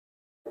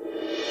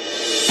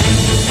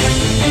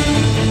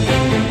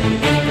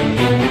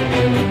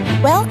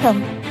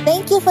Welcome.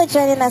 Thank you for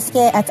joining us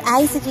here at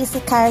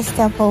ICGC Charis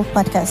Temple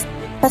Podcast.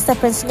 Pastor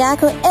Prince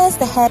Nyako is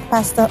the head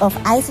pastor of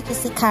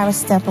ICGC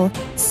Charis Temple,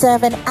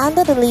 serving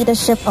under the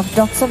leadership of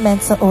Dr.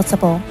 Mensa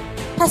Otabil.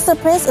 Pastor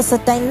Prince is a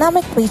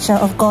dynamic preacher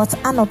of God's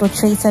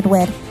unadulterated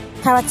word,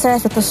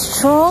 characterized with a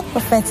strong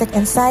prophetic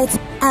insight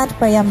and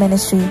prayer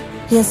ministry.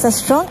 He is a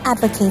strong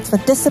advocate for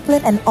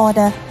discipline and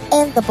order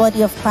in the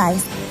body of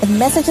Christ, with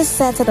messages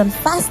centered on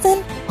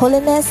fasting,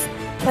 holiness,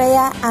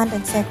 prayer, and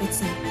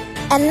integrity.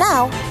 And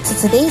now, to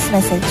today's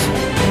message.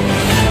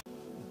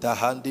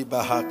 Dahandi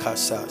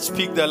Bahakasa.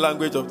 Speak the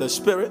language of the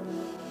Spirit.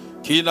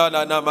 Kina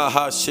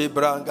Nanamaha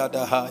Shibranga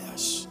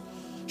Dahayas.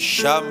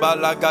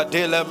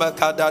 Shambalagadele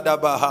Makadada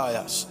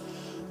Bahayas.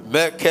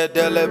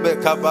 Mekedele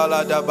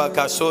Bekabala da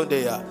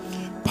Bakasondea.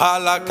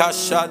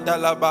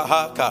 Palakashandala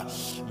Bahaka.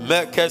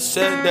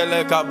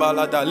 Mekesendele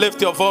Kabalada.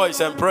 Lift your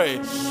voice and pray.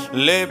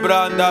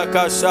 Lebranda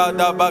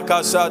Kasada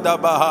Bakasada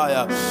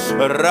Bahaya.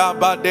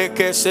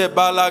 Rabadeke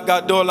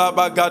Sebalagadola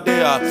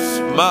Bagadea.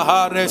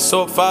 Mahare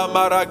Sofa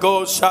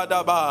Marago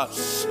Shadaba.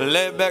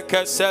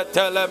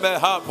 Lemekesetele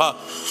Mehapa.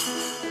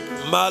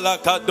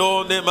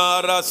 Malakadone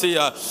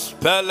Marasia,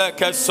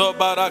 Peleke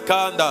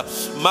Sobarakanda,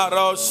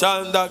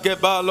 Marosanda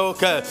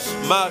Gebaloke,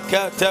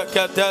 Makete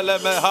Ketele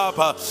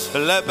Mehapa,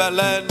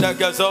 Lebelenda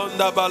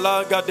Gazonda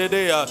Balaga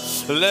Didea,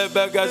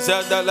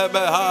 Lebegazenda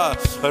Lebeha,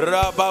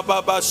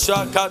 Rababa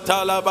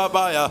Shakatala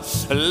Babaya,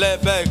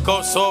 Lebe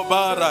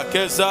Kosobara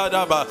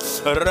Kezadaba,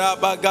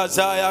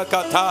 Rabagazaya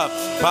Kata,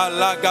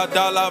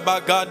 Palagadala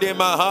Bagadi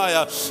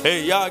Mahaya,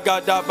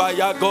 Eyagadaba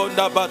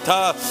Yagonda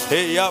Bata,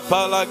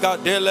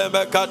 Eyapalagadele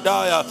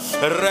Mekada.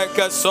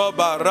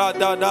 Rekesoba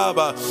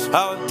Radanaba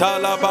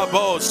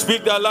Antalababo.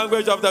 Speak the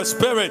language of the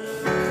Spirit.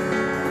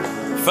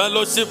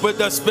 Fellowship with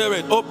the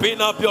Spirit. Open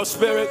up your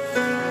spirit.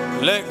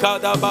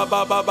 Lekada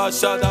Baba Baba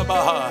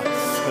Shadabaha.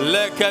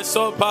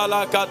 Lekeso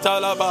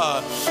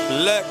Palakatalaba.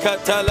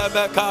 Lekatele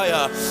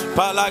Mekaya.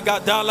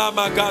 Palagadala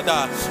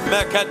Magada.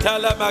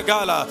 Mekatele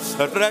Magala.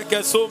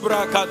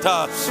 Rekesubra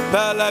Kata.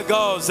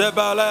 Pelego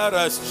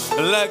Zebaleres.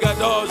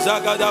 Legado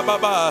Zagada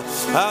Baba.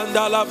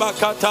 Andala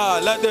Bakata.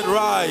 Let it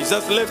rise.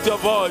 Just lift your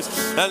voice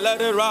and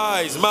let it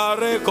rise.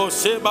 Mareko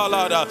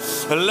Shibalada.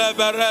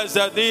 Leberez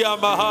Dia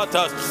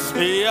Mahatas.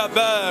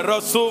 Yabe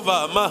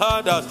Rosuva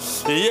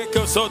Mahadas.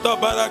 Yekosoto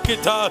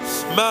Barakita.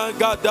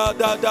 Magada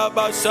da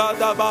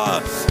Bashada.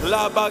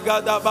 La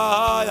Bagada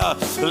Bahaya,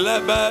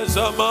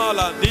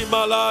 Lebezamala,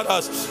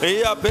 Dimalaras,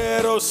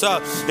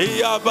 Iaperosa,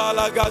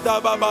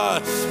 Iabalagada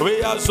Baba,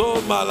 we are so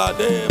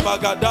malade,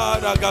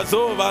 Bagadara,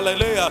 Gazova,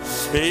 Lelea,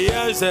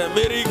 yes,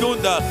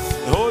 Mirigunda,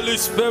 Holy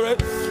Spirit,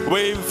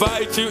 we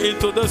invite you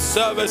into the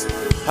service.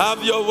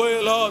 Have your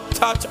way, Lord,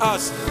 touch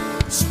us,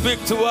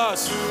 speak to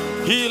us,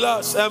 heal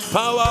us,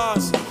 empower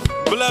us,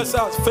 bless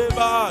us, favor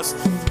us,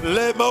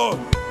 Lemo,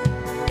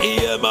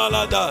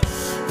 Iemalada.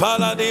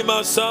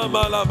 Paladima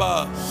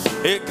Samalaba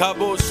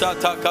Ekabo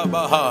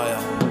Shatakabahaya.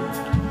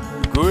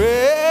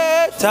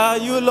 Great are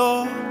you,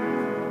 Lord,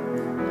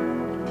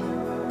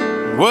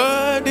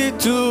 worthy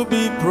to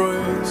be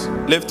praised.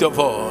 Lift your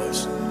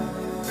voice.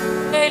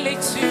 Worthy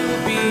to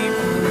be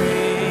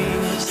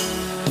praised.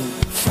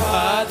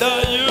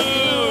 Father, you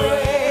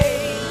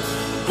reign.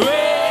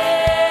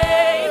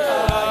 Great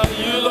are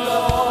you,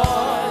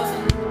 Lord.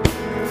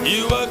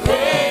 You are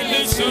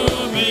greatly to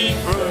be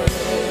praised.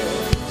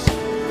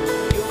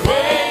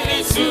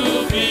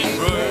 To be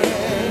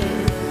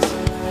praised,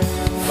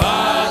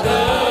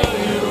 Father,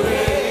 you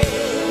reign.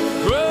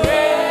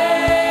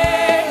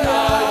 Great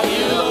are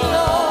you,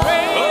 Lord.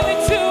 Greatly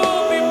to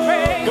be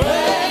praised.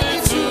 Greatly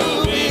to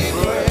be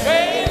praised.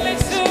 Greatly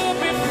to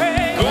be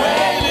praised.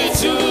 Greatly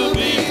to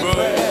be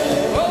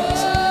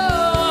praised.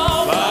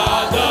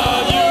 Father,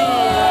 you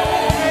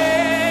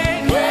reign.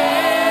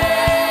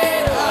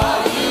 Great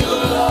are you,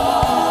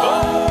 Lord.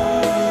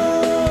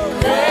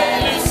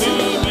 Greatly to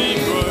be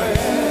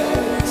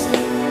praised.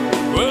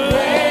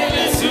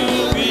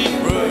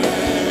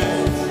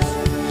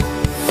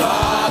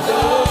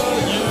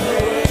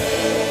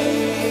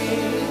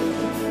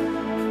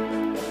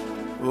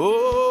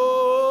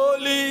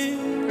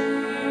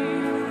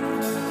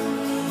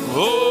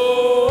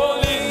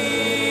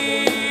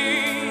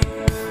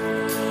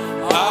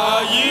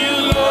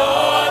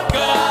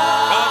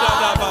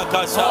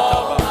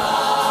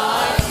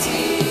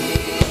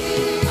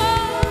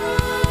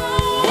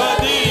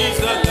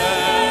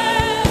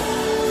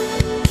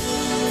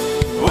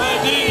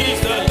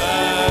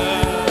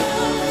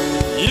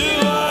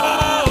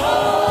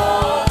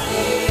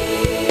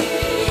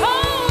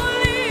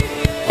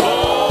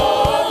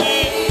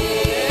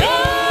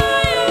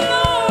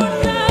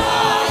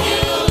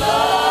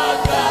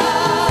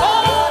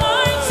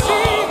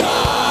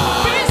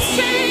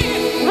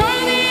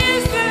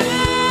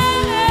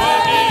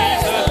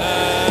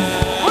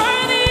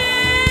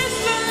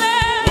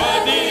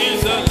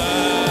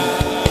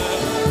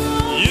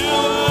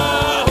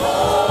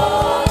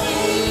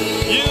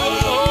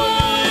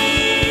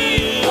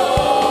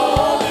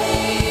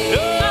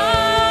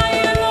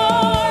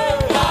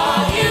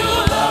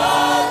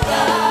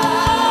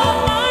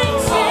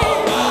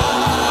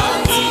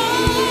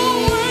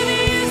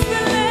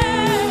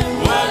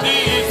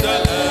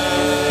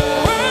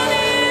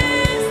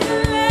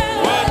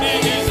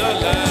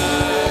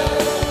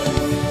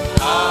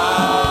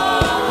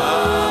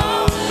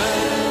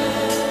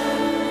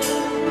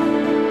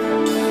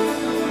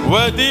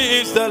 Worthy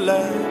is the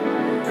Lamb.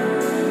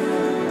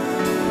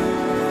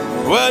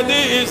 Worthy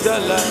is the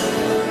Lamb.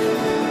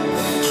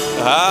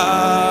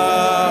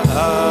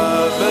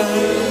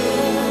 Amen.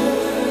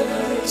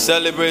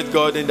 Celebrate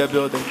God in the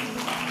building.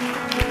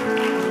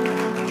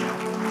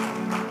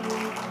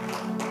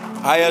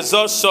 I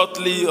exhort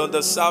shortly on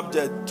the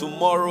subject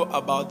tomorrow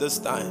about this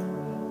time.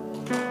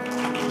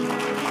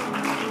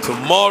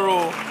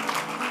 Tomorrow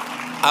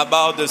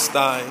about this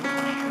time.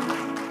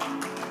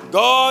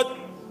 God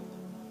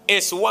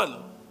is one.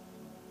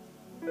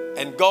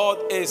 And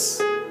God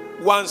is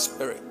one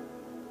Spirit.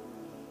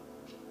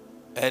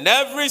 And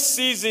every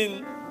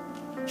season,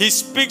 He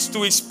speaks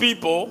to His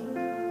people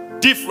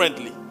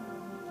differently.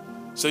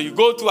 So you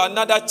go to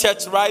another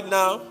church right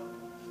now,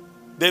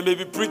 they may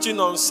be preaching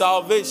on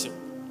salvation.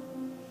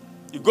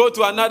 You go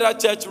to another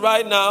church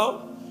right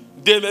now,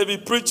 they may be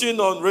preaching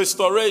on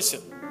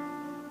restoration.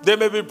 They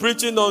may be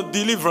preaching on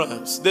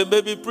deliverance. They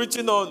may be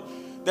preaching on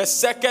the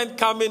second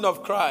coming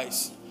of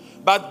Christ.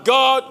 But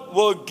God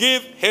will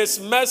give His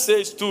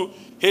message to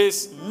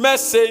His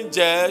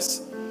messengers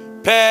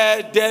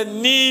per the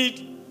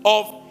need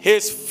of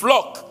His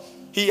flock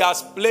He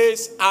has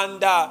placed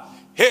under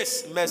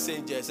His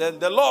messengers. And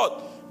the Lord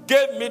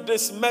gave me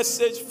this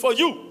message for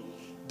you,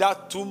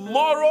 that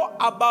tomorrow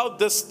about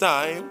this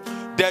time,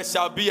 there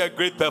shall be a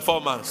great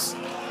performance.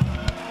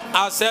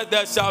 I said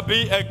there shall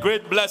be a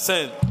great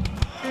blessing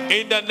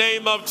in the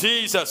name of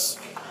Jesus.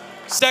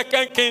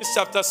 2 Kings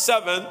chapter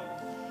 7,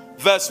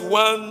 verse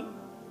 1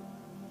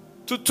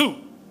 to 2.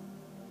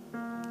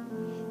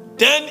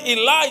 Then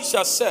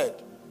Elisha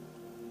said,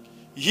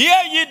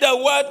 hear ye the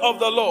word of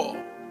the Lord.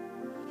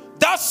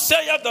 Thus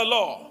saith the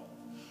Lord,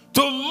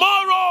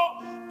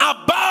 tomorrow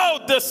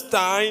about this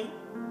time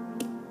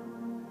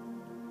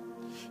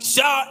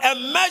shall a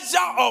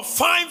measure of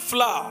fine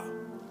flour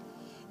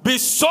be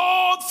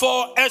sold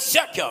for a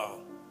shekel,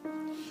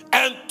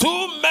 and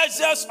 2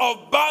 measures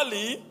of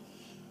barley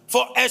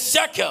for a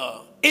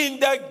shekel in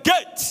the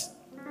gate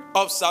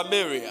of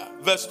Samaria.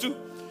 Verse 2.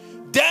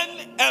 Then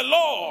a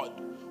Lord,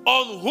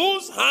 on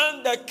whose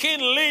hand the king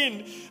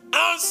leaned,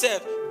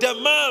 answered the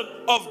man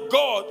of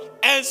God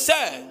and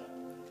said,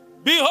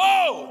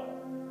 behold,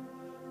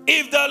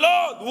 if the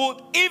Lord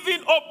would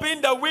even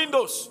open the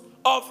windows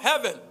of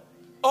heaven,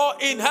 or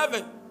in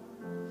heaven,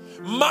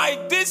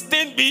 might this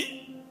thing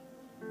be?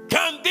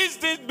 Can this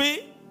thing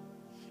be?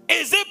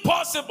 Is it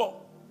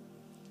possible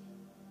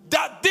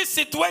that this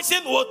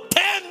situation will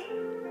turn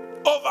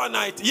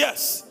overnight?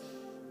 Yes,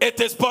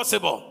 it is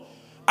possible.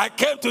 I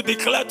came to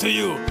declare to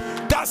you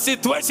that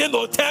situation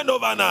will turn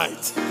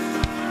overnight.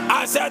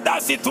 I said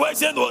that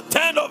situation will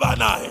turn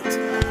overnight.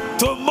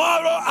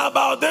 Tomorrow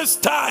about this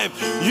time,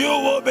 you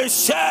will be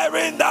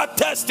sharing that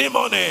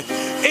testimony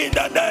in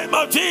the name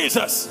of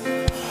Jesus.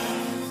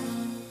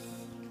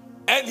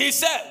 And he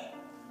said,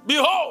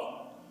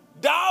 behold,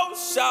 thou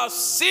shalt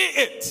see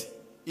it.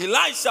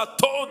 Elisha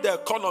told the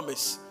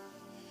economist.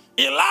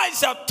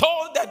 Elisha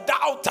told the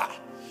doubter.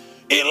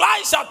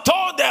 Elisha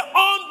told the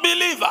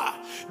unbeliever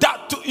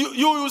that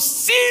you will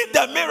see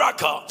the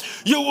miracle.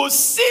 You will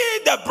see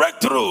the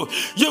breakthrough.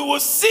 You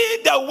will see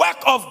the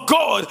work of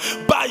God,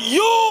 but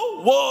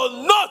you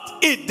will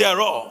not eat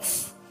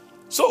thereof.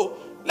 So,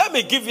 let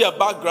me give you a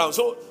background.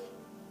 So,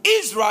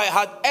 Israel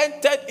had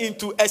entered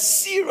into a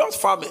serious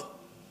famine.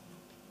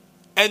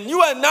 And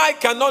you and I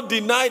cannot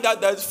deny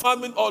that there is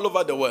famine all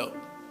over the world,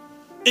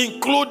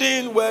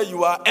 including where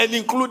you are and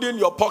including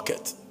your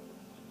pocket.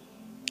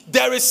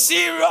 There is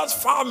serious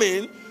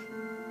famine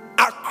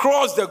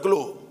across the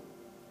globe.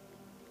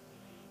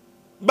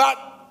 But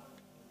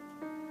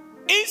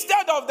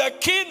instead of the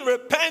king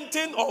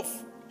repenting of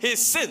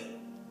his sin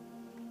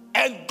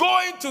and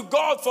going to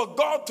God for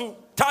God to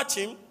touch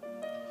him,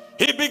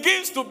 he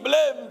begins to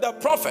blame the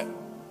prophet.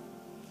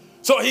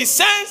 So he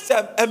sends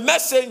a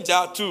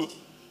messenger to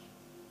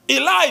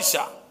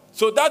Elisha.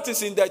 So that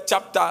is in the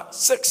chapter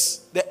 6,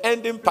 the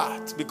ending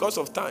part, because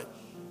of time.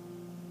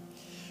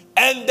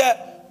 And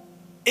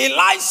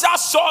Elisha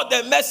saw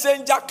the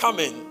messenger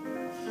coming.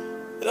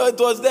 You know, it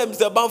was there,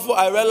 Mr. Banfo.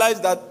 I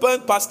realized that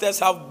when pastors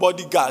have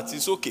bodyguards,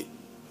 it's okay.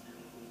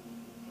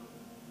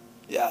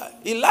 Yeah,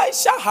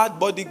 Elisha had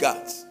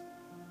bodyguards.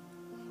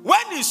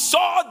 When he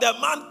saw the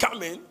man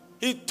coming,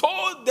 he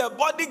told the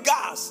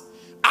bodyguards,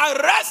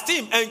 arrest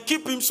him and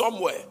keep him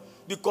somewhere,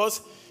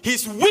 because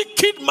his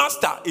wicked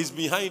master is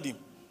behind him.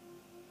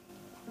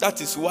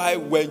 That is why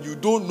when you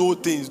don't know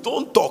things,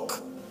 don't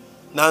talk.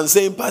 Now I'm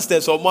saying,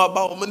 pastors, or more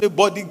about many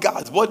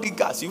bodyguards.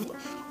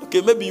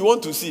 Okay, maybe you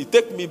want to see.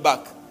 Take me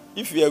back.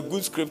 If you're a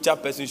good scripture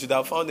person, you should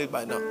have found it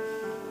by now.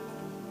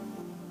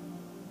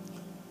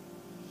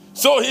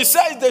 So he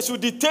says they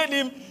should detain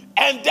him,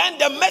 and then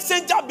the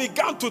messenger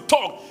began to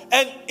talk,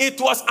 and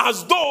it was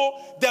as though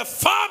the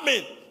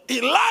famine,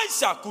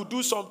 Elisha could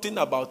do something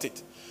about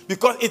it.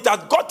 Because it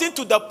had gotten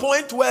to the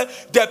point where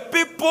the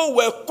people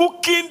were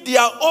cooking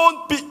their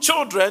own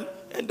children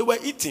and they were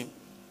eating.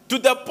 To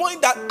the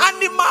point that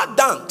animal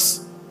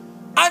dunks,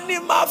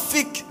 animal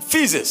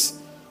feces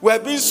were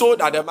being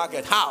sold at the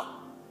market. How?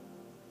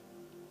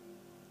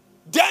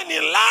 Then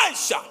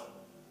Elisha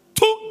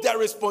took the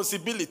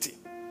responsibility.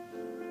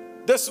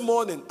 This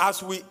morning,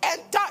 as we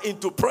enter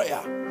into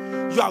prayer,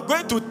 you are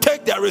going to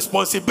take the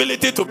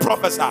responsibility to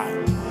prophesy.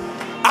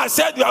 I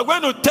said you are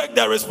going to take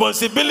the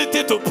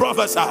responsibility to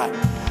prophesy.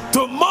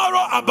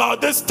 Tomorrow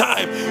about this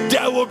time,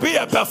 there will be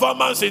a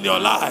performance in your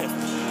life.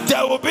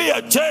 There will be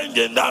a change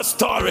in that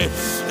story.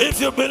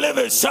 If you believe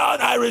it, shout,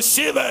 I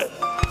receive it.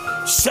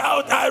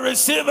 Shout, I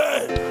receive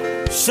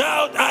it.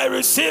 Shout, I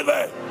receive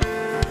it.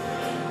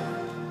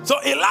 So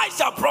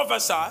Elisha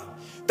prophesied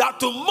that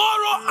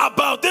tomorrow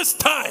about this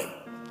time,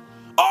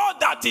 all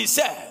that he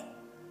said,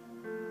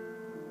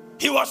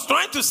 he was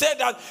trying to say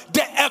that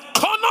the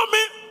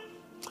economy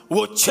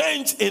will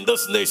change in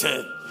this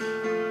nation.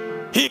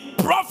 He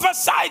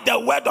prophesied the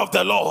word of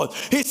the Lord.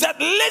 He said,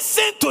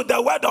 listen to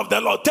the word of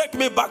the Lord. Take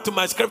me back to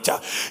my scripture.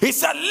 He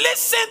said,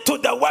 listen to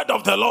the word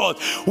of the Lord.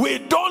 We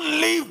don't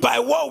live by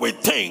what we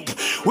think.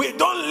 We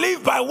don't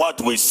live by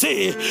what we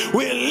see.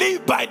 We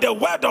live by the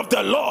word of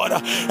the Lord.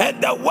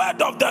 And the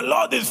word of the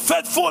Lord is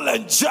faithful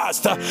and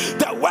just.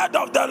 The word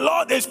of the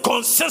Lord is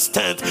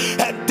consistent.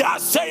 And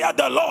thus saith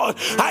the Lord,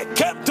 I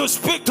came to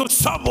speak to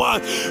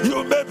someone.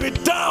 You may be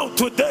down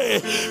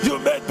today. You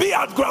may be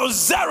at ground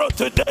zero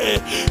today.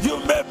 You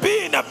may be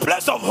in a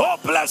place of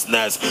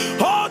hopelessness.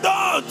 Hold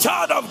on,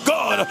 child of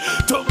God.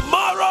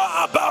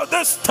 Tomorrow about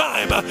this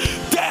time,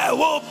 there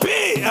will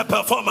be a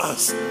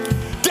performance.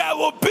 There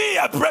will be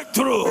a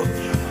breakthrough.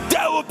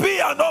 There will be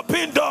an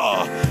open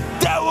door.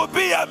 There will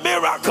be a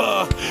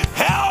miracle.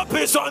 Help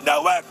is on the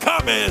way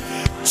coming.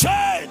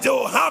 Change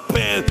will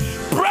happen.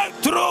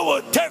 Breakthrough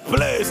will take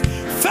place.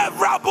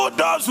 Favorable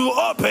doors will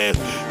open.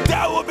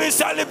 There will be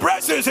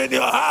celebrations in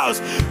your house.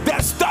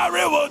 The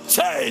story will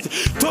change.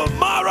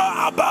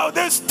 Tomorrow about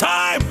this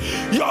time,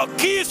 your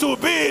keys will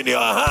be in your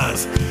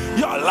hands.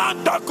 Your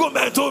land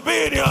document will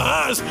be in your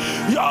hands.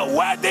 Your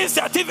wedding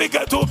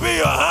certificate will be in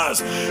your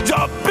hands.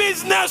 Your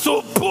business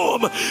will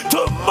boom.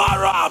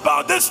 Tomorrow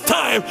about this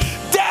time,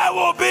 there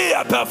will be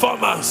a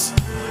performance.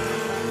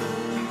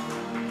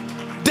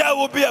 There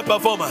will be a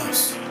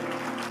performance.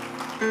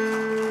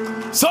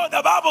 So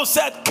the Bible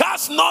said,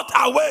 cast not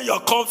away your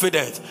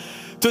confidence.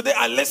 Today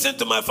I listened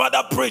to my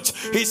father preach.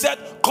 He said,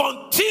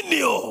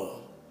 continue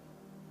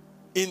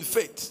in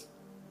faith.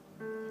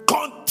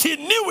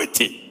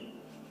 Continuity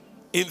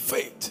in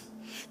faith.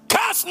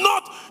 Cast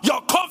not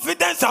your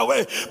confidence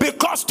away,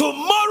 because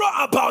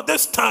tomorrow about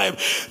this time,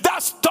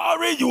 that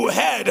story you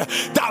heard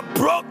that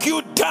broke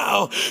you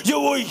down, you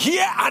will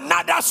hear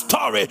another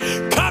story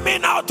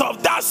coming out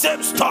of that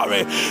same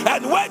story.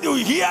 And when you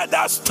hear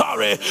that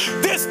story,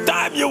 this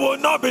time you will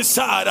not be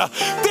sad.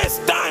 This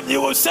time you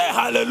will say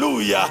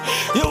hallelujah.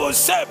 You will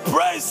say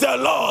praise the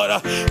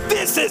Lord.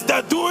 This is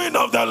the doing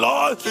of the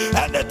Lord,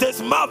 and it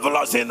is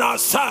marvelous in our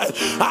sight.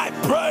 I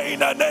pray in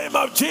the name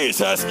of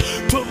Jesus,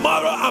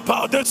 tomorrow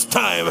about this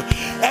time,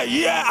 a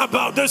year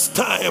about this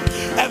time,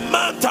 a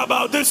month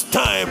about this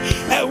time,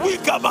 a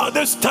week about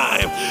this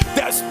time,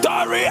 the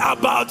story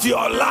about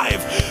your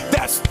life,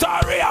 the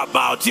story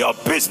about your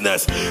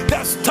business,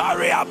 the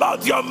story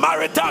about your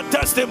marital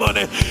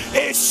testimony,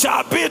 it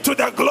shall be to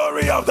the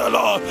glory of the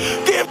Lord.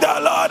 Give the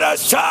Lord a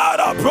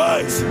shout of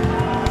praise.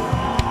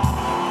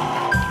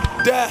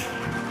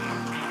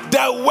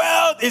 The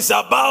world is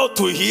about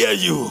to hear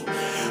you.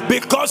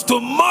 Because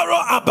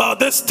tomorrow about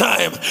this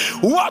time,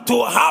 what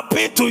will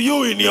happen to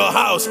you in your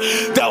house,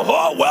 the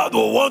whole world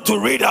will want to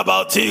read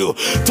about you.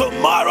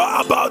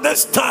 Tomorrow about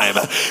this time,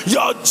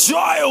 your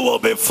joy will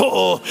be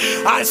full.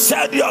 I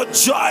said your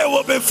joy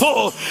will be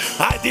full.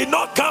 I did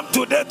not come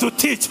today to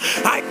teach.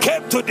 I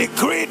came to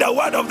decree the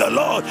word of the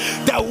Lord,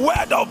 the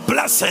word of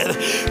blessing,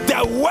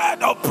 the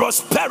word of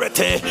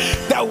prosperity,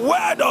 the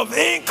word of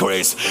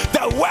increase,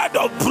 the word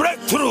of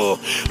breakthrough.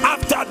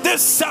 After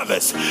this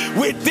service,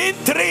 within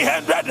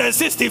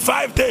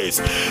 365 days,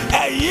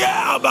 a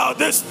year about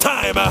this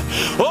time,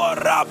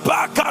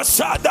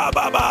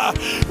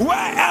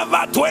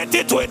 wherever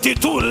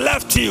 2022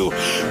 left you,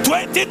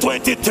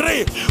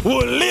 2023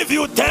 will leave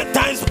you 10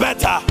 times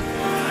better.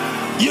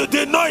 You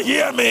did not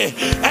hear me.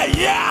 A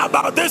year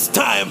about this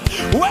time,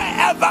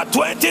 wherever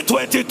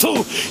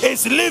 2022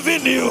 is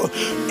leaving you,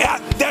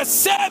 at the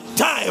same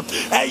time,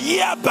 a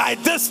year by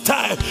this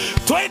time,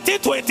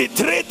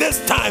 2023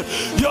 this time,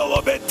 you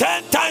will be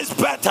 10 times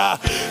better.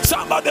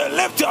 Somebody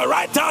lift your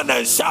right hand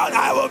and shout,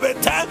 I will be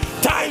 10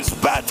 times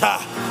better.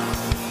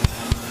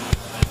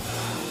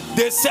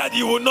 They said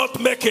you will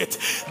not make it.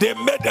 They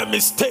made a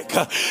mistake.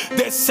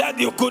 They said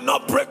you could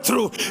not break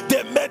through.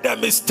 They made a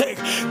mistake.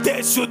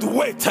 They should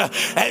wait.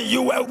 And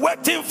you were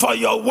waiting for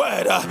your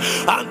word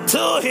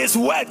until his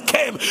word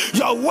came.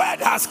 Your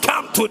word has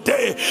come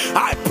today.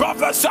 I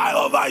prophesy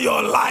over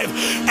your life.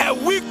 A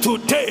week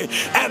today,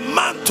 a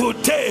month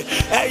today,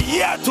 a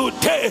year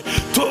today,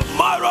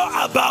 tomorrow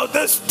about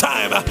this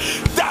time,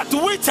 that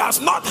which has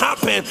not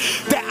happened,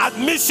 the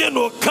admission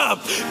will come,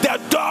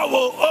 the door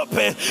will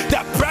open,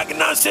 the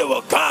pregnancy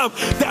will come,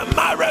 the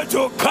marriage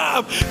will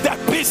come, the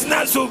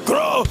business will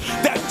grow,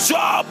 the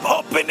job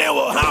opening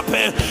will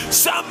happen.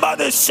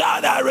 Somebody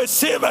shout, I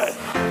receive it.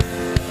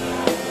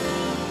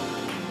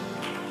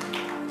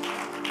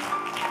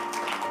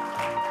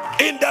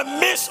 In the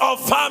midst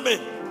of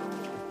famine,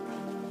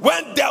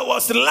 when there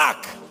was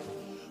lack,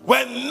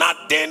 when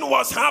nothing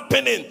was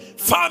happening,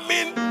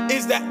 famine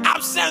is the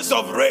absence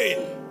of rain.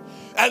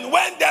 And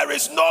when there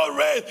is no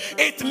rain,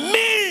 it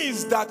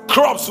means that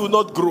crops will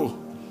not grow.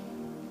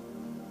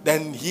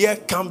 Then here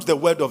comes the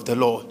word of the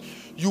Lord.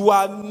 You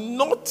are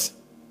not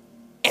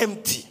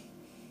empty.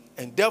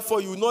 And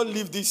therefore you will not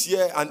leave this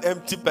year an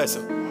empty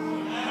person.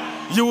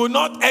 You will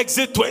not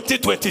exit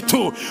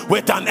 2022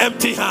 with an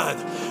empty hand.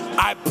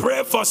 I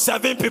pray for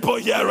 7 people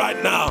here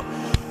right now.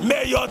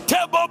 May your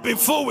table be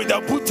full with the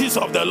booties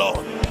of the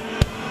Lord.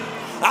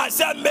 I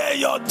said, may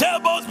your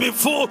tables be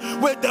full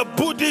with the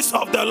booties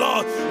of the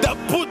Lord, the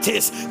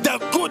booties, the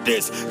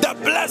goodies, the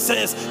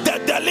blessings,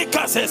 the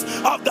delicacies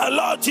of the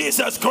Lord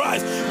Jesus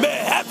Christ. May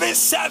heaven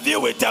serve you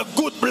with a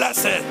good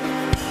blessing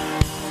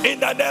in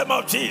the name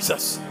of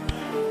Jesus.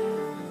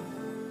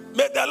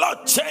 May the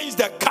Lord change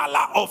the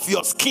color of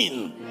your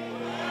skin.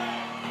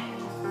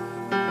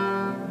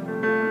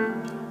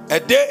 A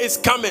day is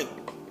coming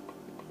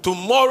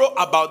tomorrow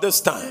about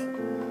this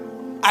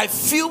time. I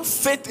feel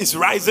faith is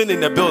rising in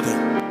the building.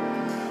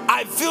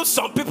 I feel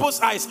some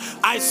people's eyes.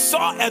 I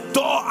saw a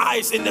door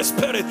eyes in the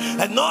spirit,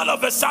 and all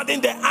of a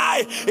sudden the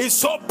eye is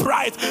so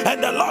bright,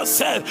 and the Lord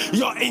said,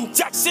 your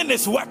injection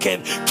is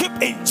working.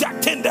 Keep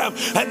injecting them.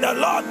 And the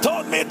Lord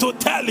told me to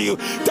tell you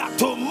that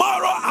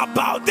tomorrow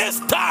about this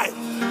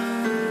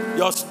time,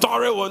 your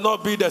story will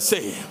not be the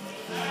same.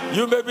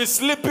 You may be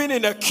sleeping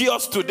in a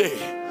kiosk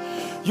today.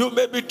 You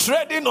may be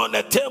trading on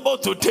a table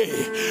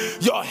today.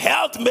 Your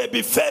health may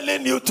be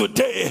failing you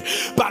today.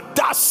 But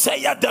thus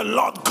saith the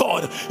Lord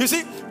God. You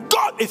see,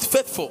 God is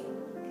faithful.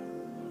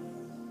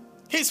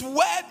 His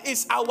word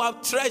is our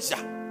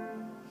treasure.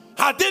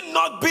 Had it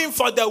not been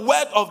for the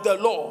word of the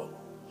Lord,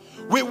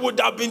 we would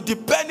have been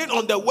depending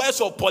on the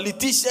words of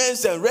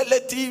politicians and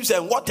relatives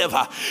and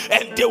whatever,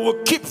 and they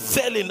will keep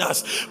failing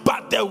us.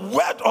 But the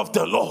word of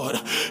the Lord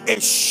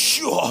is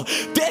sure.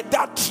 They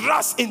that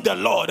trust in the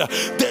Lord,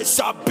 they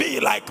shall be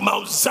like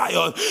Mount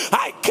Zion.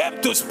 I came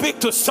to speak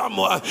to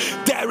someone.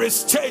 There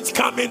is change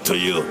coming to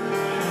you.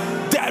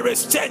 There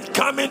is change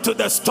coming to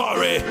the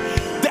story.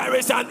 There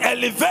is an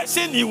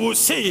elevation you will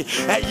see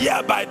a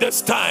year by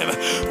this time.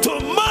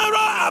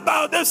 Tomorrow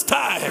about this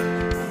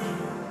time.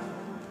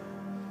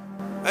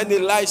 And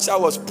Elisha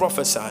was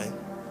prophesying.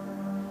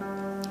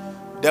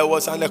 There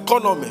was an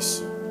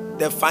economist,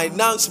 the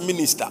finance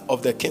minister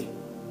of the king.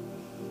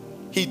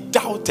 He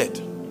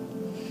doubted.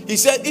 He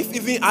said, if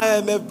even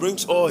IMF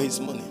brings all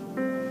his money,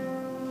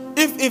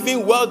 if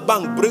even World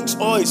Bank brings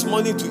all his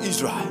money to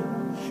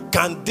Israel,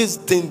 can this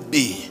thing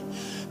be?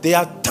 There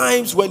are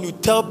times when you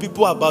tell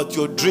people about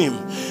your dream,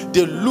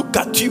 they look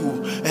at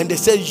you and they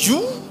say,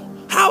 you?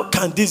 How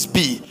can this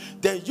be?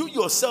 Then you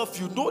yourself,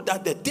 you know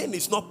that the thing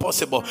is not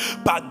possible.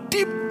 But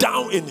deep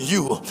down in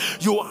you,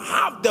 you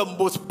have the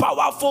most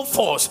powerful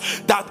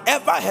force that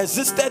ever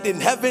existed in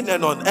heaven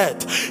and on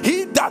earth.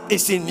 He that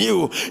is in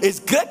you is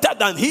greater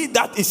than he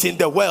that is in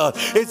the world.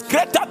 It's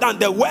greater than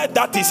the word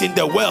that is in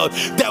the world.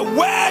 The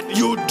word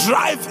you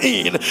drive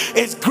in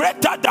is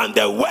greater than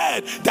the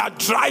word that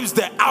drives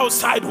the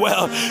outside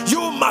world.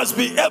 You must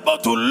be able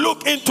to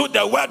look into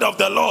the word of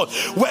the Lord.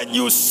 When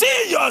you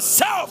see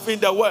yourself in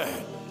the word,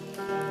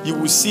 you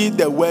will see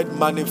the word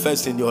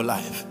manifest in your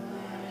life.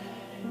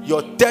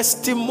 Your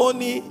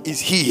testimony is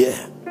here.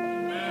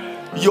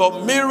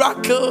 Your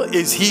miracle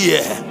is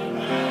here.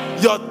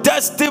 Your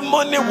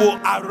testimony will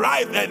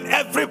arrive and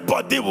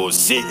everybody will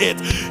see it.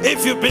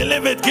 If you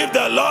believe it, give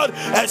the Lord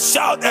a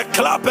shout, a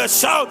clap, a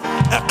shout,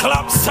 a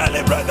clap.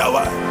 Celebrate the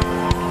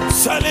word.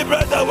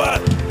 Celebrate the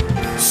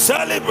word.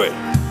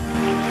 Celebrate.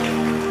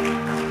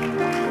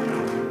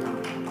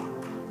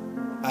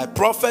 I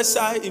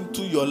prophesy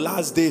into your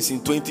last days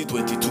in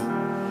 2022.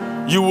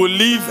 You will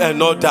live and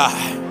not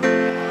die.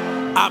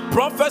 I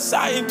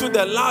prophesy into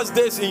the last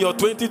days in your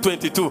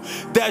 2022.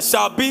 There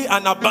shall be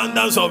an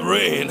abundance of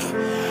rain.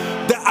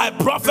 I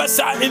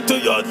prophesy into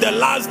the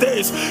last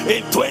days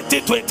in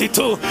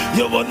 2022.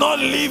 You will not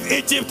leave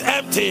Egypt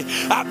empty.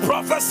 I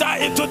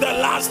prophesy into the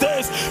last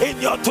days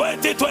in your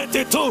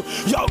 2022.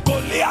 Your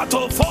Goliath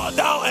will fall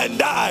down and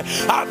die.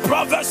 I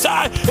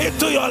prophesy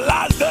into your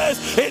last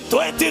days in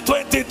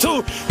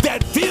 2022.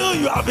 The deal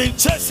you have been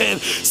chasing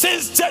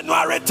since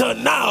January till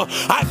now,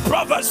 I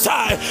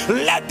prophesy,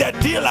 let the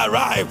deal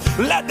arrive.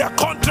 Let the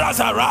contracts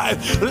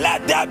arrive.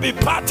 Let there be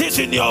parties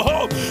in your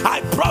home.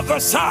 I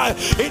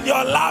prophesy in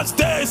your last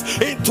days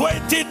in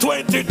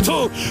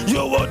 2022,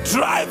 you will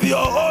drive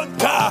your own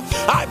car.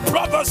 I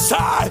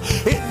prophesy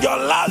in your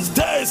last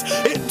days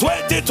in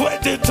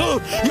 2022,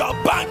 your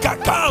bank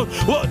account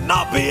will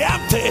not be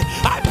empty.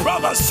 I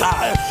prophesy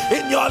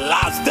in your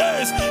last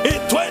days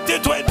in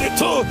 2022,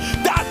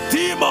 that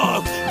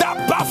demon that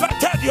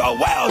buffeted your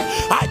wealth,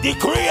 I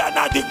decree and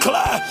I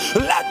declare,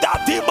 let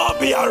that demon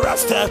be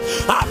arrested.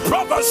 I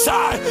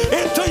prophesy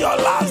into your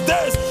last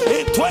days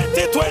in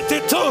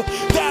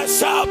 2022, there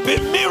shall be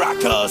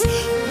miracles.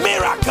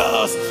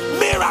 Miracles,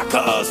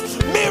 miracles,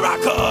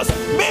 miracles,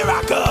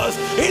 miracles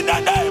in the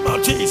name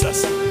of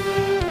Jesus.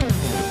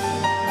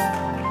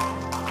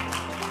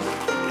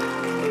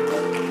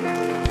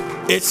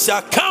 It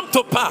shall come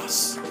to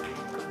pass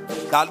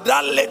that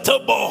that little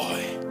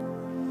boy,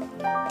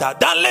 that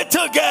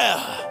little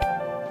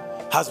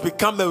girl has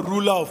become a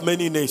ruler of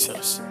many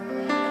nations.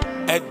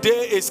 A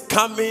day is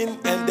coming,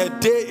 and the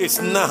day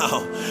is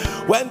now,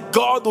 when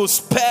God will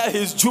spare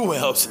his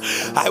jewels.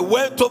 I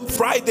went on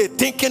Friday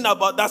thinking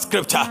about that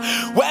scripture,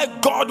 where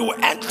God will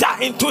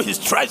enter into his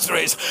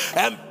treasuries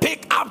and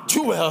pick up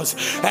jewels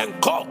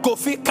and call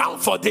Kofi, come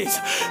for this,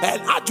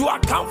 and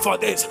Adua, come for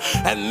this,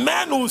 and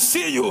men will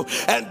see you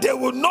and they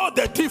will know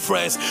the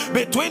difference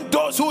between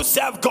those who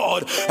serve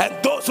God and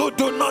those who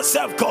do not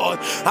serve God.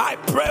 I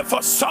pray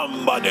for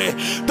somebody,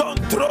 don't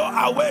throw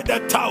away the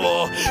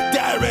towel.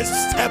 There is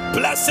a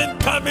blessing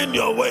coming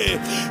your way.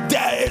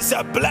 There is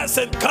a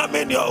blessing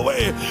coming your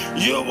way.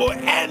 You will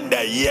end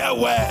the year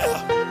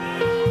well.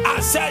 I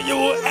said you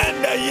will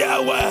end the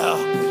year well.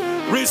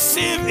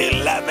 Receive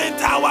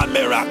 11th hour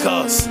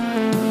miracles.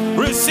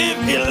 Receive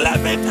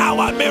 11th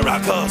hour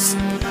miracles.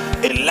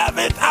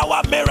 11th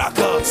hour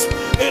miracles.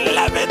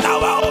 11th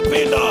hour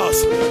open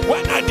doors.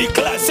 When I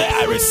declare, say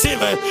I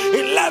receive it.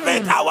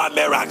 11th hour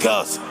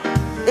miracles.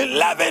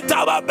 11th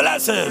hour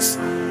blessings.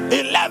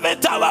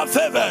 11th hour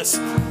favors.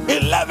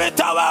 11th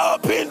hour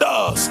open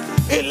doors.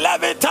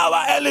 11th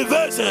hour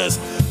elevations.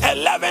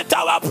 11th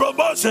hour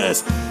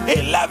promotions.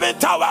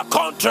 11th hour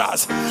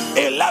contracts.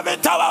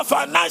 11th hour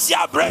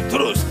financial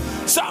breakthroughs.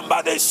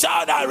 Somebody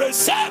shout, I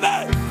receive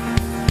it.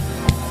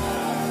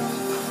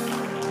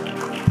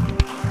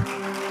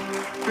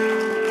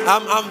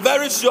 I'm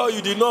very sure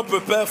you did not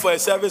prepare for a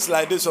service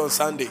like this on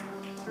Sunday.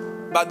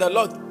 But the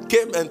Lord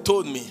came and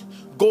told me,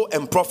 go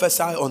and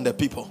prophesy on the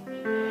people.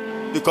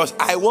 Because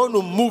I want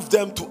to move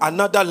them to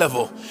another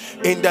level.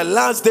 In the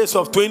last days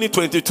of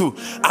 2022,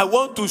 I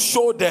want to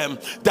show them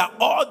that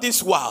all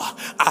this while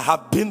I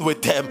have been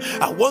with them.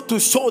 I want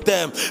to show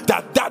them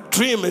that that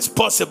dream is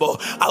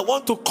possible. I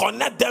want to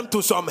connect them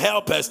to some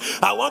helpers.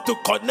 I want to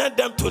connect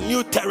them to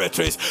new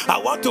territories. I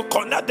want to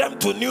connect them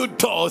to new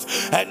doors.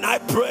 And I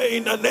pray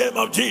in the name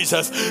of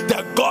Jesus,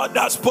 that God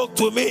that spoke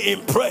to me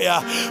in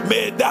prayer,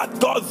 may that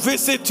God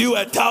visit you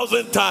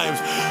 1,000 times.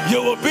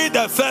 You will be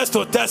the first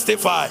to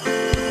testify.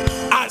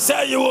 I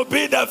said you will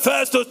be the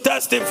first to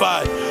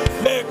testify.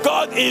 May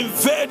God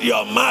invade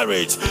your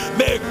marriage.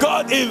 May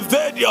God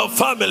invade your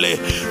family.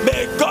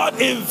 May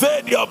God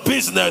invade your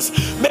business.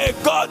 May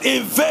God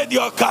invade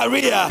your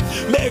career.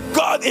 May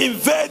God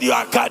invade your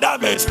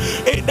academics.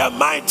 In the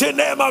mighty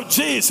name of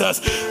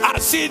Jesus, I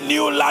see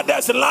new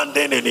ladders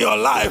landing in your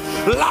life.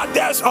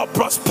 Ladders of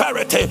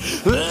prosperity.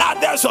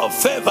 Ladders of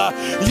favor.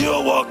 You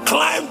will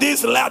climb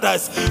these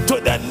ladders to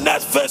the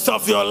next phase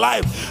of your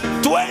life.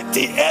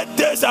 28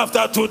 days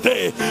after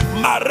today,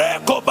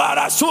 Mareko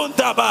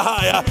Barasunta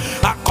Bahaya,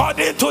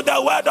 according to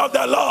the word of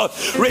the Lord,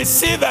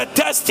 receive a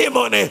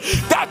testimony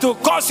that will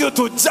cause you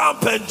to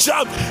jump and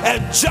jump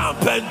and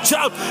jump and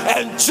jump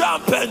and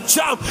jump and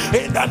jump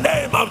in the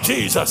name of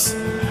Jesus.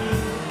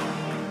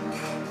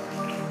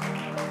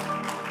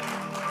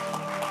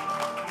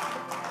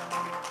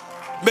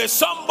 May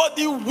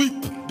somebody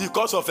weep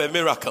because of a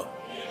miracle.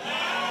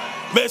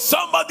 May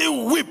somebody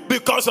weep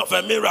because of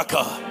a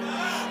miracle.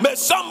 May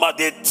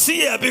somebody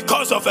tear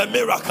because of a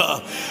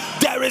miracle.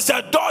 There is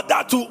a door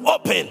that will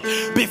open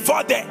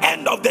before the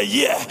end of the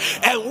year.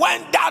 And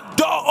when that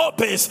door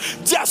opens,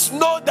 just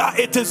know that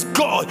it is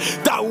God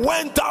that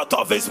went out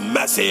of his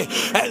mercy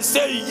and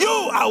say,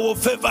 you, I will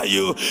favor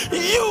you.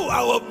 You,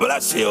 I will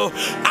bless you.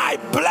 I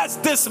bless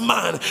this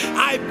man.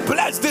 I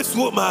bless this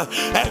woman.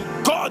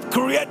 And God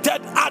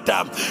created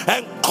Adam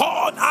and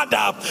called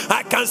Adam.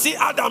 I can see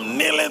Adam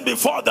kneeling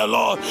before the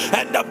Lord.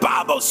 And the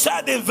Bible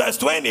said in verse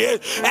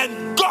 28,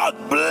 and God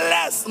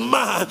blessed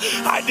man.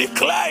 I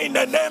declare in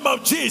the name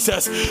of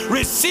Jesus,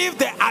 receive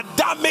the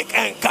Adamic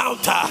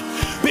encounter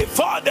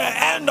before the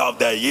end of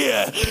the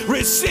year.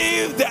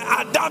 Receive the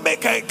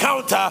Adamic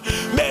encounter.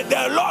 May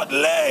the Lord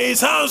lay his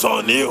hands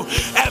on you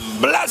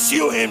and bless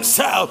you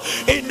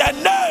himself in the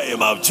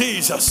name of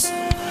Jesus.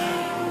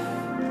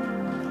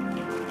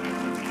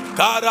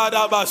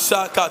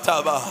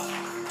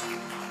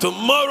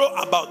 Tomorrow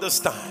about this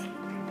time,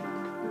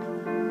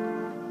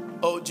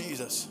 oh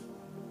Jesus,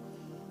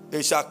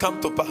 it shall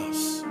come to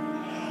pass.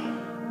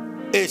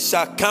 It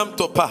shall come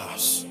to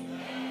pass.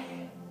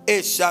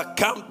 It shall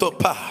come to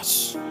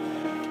pass.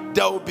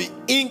 There will be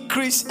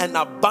increase and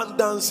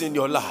abundance in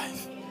your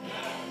life.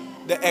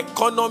 The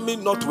economy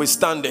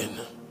notwithstanding,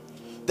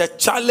 the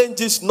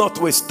challenges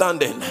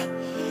notwithstanding,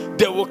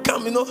 they will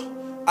come. You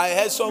know, I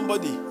heard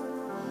somebody,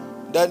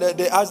 then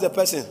they asked the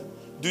person,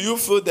 do you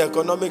feel the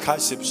economic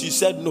hardship? She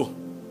said no.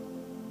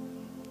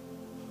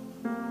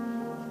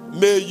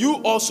 May you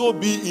also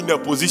be in a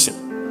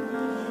position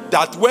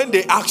that when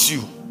they ask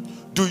you,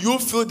 do you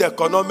feel the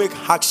economic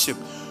hardship,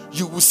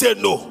 you will say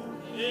no.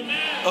 Amen.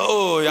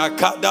 Oh,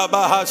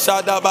 yakadabaha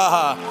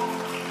shadabaha.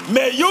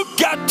 May you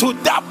get to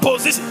that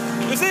position.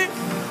 You see,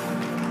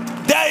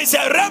 there is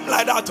a realm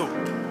like that too,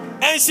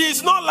 and she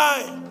is not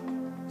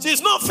lying. She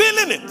is not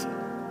feeling it.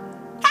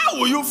 How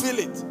will you feel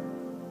it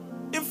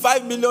if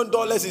 $5 million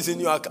is in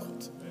your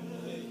account?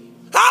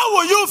 How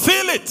will you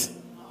feel it?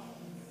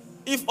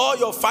 if all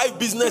your 5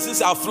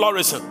 businesses are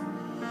flourishing?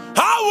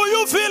 How will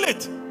you feel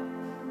it?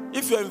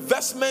 If your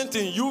investment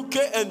in UK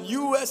and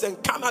US and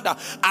Canada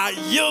are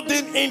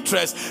yielding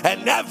interest,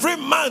 and every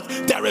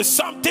month there is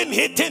something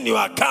hitting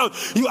your account,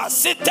 you are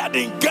seated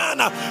in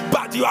Ghana,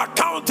 but your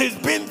account is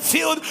being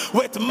filled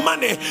with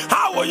money.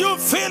 How will you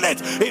feel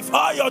it if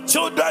all your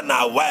children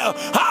are well?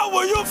 How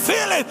will you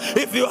feel it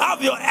if you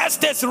have your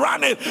estates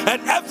running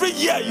and every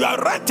year you are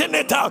renting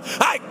it out?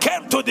 I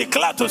came to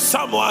declare to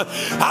someone,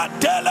 in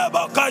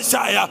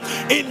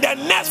the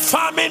next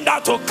famine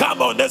that will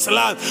come on this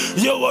land,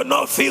 you will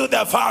not feel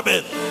the famine.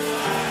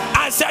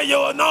 I say you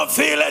will not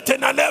feel it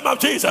in the name of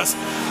Jesus.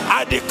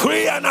 I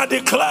decree and I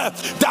declare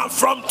that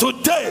from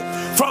today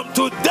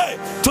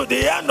to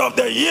the end of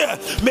the year,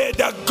 may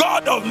the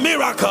God of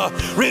miracle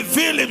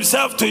reveal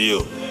himself to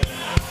you.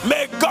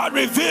 May God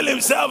reveal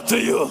himself to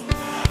you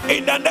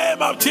in the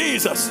name of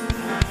Jesus.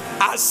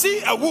 I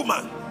see a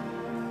woman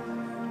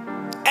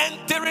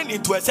entering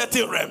into a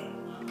certain realm.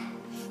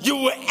 You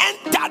will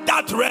enter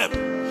that realm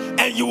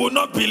and you will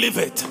not believe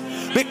it,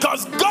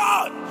 because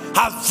God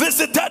has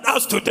visited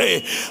us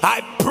today.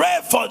 I pray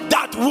for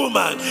that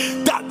woman,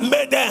 that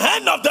may the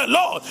hand of the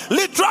Lord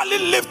literally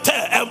lift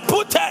her and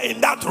put her in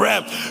that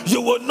realm.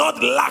 You will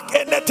not lack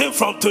anything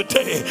from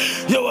today.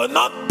 You will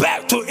not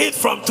beg to eat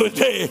from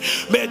today.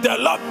 May the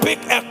Lord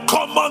pick a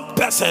common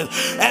person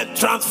and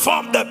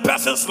transform the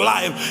person's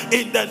life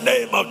in the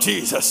name of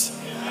Jesus.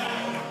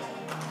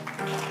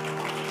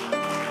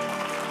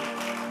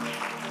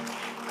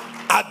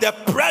 At the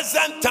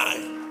present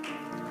time,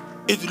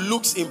 it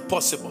looks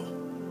impossible.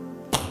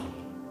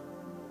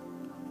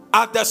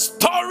 At the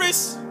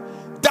stories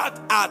that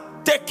are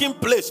taking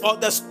place, or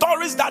the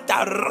stories that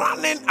are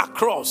running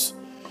across,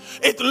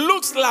 it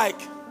looks like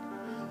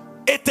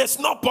it is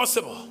not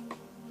possible.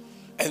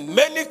 And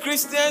many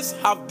Christians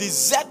have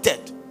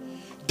deserted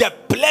the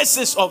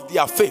places of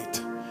their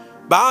faith.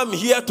 But I'm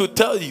here to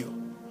tell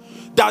you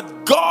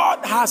that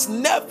God has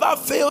never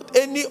failed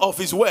any of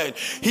his word.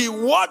 He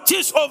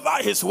watches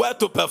over his word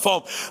to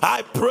perform.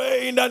 I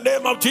pray in the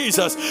name of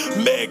Jesus,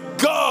 may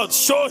God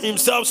show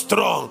himself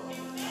strong.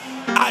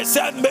 I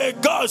said, may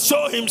God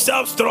show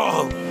himself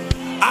strong.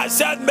 I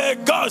said, may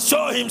God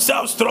show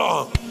himself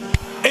strong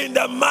in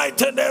the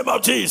mighty name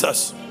of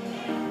Jesus.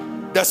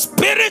 The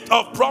spirit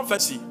of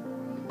prophecy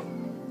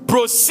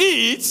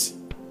proceeds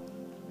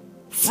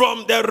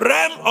from the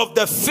realm of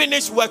the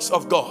finished works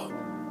of God.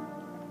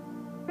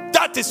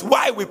 That is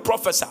why we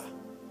prophesy.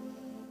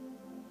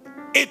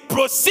 It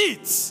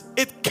proceeds,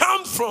 it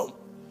comes from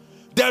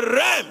the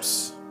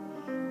realms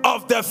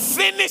of the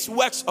finished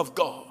works of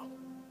God.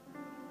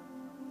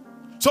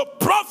 So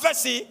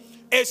prophecy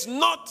is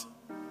not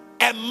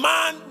a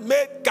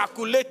man-made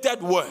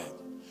calculated word,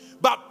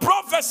 but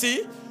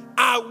prophecy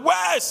are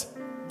words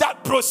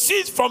that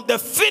proceed from the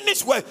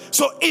finished word.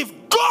 So if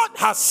God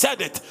has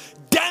said it,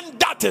 then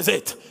that is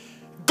it.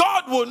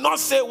 God will not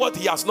say what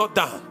he has not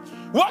done.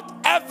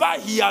 Whatever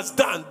he has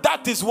done,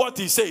 that is what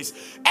he says.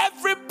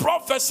 Every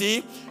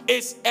prophecy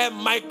is a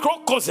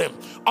microcosm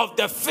of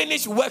the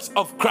finished works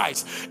of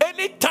Christ.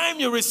 Anytime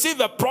you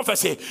receive a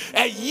prophecy,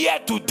 a year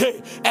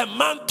today, a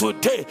month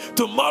today,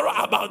 tomorrow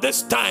about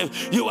this time,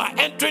 you are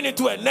entering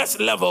into a next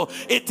level.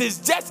 It is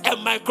just a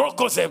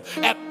microcosm,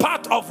 a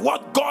part of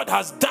what God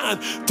has done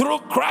through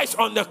Christ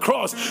on the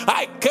cross.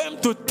 I came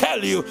to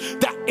tell you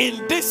that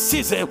in this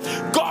season,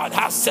 God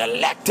has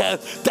selected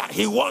that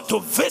he wants to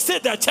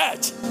visit the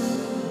church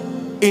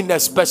in a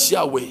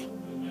special way.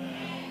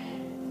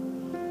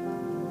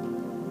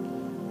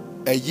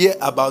 A year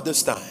about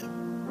this time,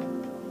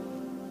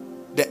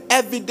 the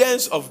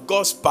evidence of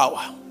God's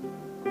power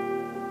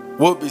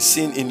will be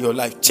seen in your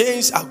life.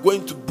 Chains are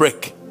going to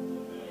break.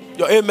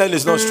 Your amen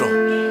is not strong.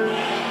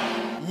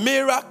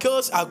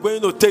 Miracles are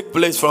going to take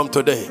place from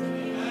today.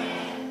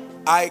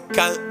 I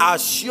can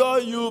assure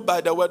you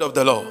by the word of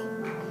the Lord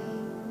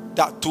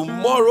that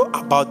tomorrow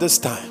about this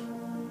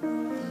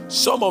time,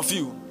 some of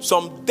you,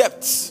 some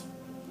debts,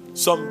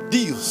 some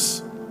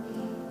deals,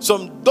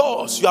 some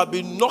doors you have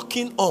been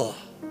knocking on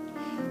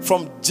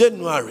from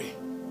January,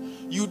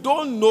 you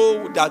don't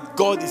know that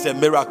God is a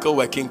miracle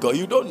working God.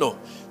 You don't know.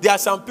 There are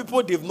some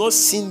people, they've not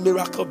seen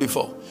miracle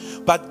before,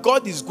 but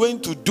God is going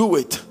to do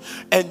it,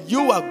 and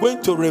you are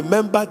going to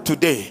remember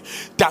today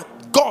that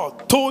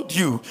God told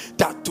you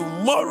that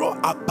tomorrow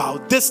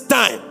about this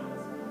time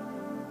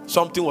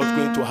something was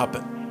going to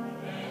happen.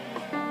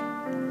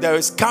 There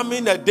is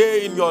coming a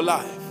day in your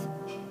life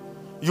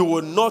you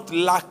will not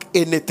lack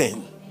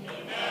anything.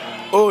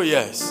 Oh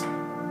yes.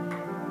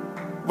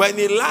 When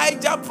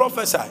Elijah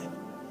prophesied,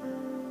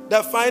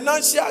 the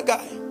financial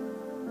guy,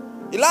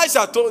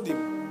 Elisha told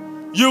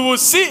him, you will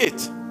see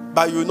it,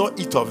 but you will not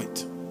eat of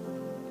it.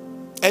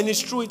 And it's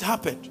true, it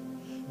happened.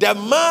 The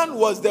man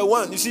was the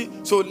one, you see,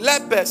 so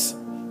lepers,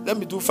 let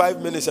me do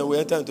 5 minutes and we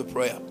enter into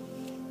prayer.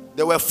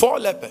 There were 4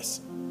 lepers.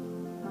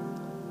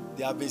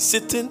 They have been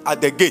sitting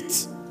at the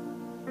gate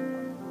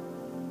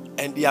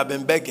and they have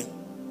been begging.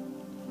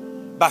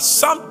 But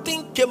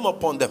something came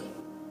upon them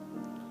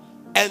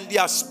and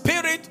their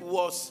spirit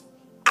was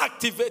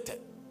activated.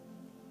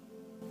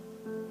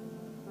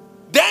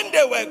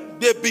 then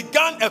they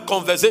began a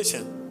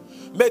conversation.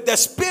 May the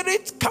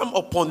Spirit come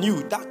upon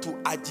you that will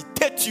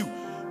agitate you,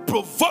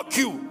 provoke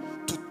you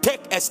to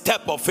take a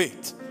step of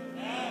faith.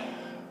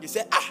 He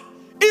said,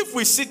 if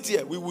we sit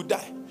here, we will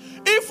die.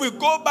 If we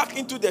go back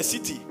into the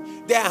city,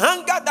 the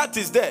hunger that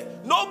is there,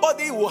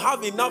 nobody will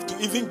have enough to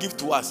even give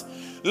to us.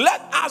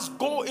 Let us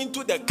go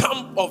into the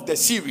camp of the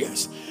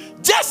Syrians.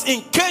 Just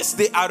in case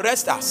they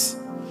arrest us,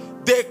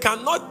 they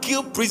cannot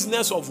kill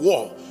prisoners of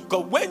war.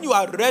 Because when you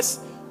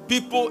arrest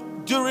people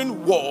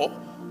during war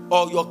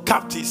or your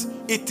captives,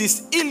 it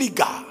is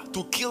illegal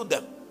to kill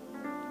them.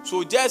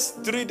 So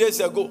just 3 days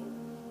ago,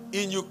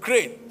 in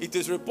Ukraine, it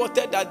is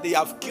reported that they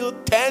have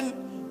killed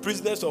 10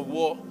 prisoners of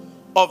war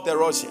of the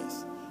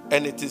Russians.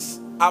 And it is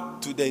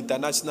up to the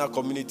international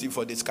community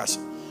for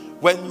discussion.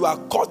 When you are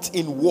caught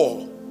in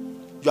war,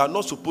 you are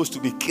not supposed to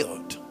be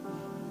killed.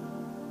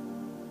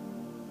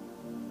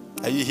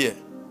 Are you here?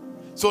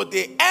 So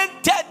they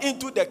entered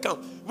into the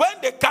camp. When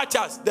they catch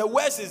us, the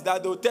worst is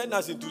that they will turn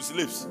us into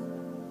slaves.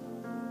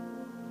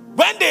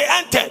 When they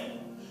entered,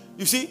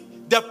 you see,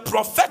 the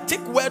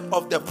prophetic word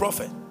of the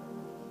prophet.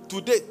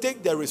 Today,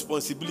 take the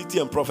responsibility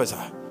and prophesy.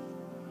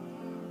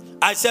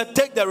 I said,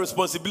 take the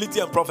responsibility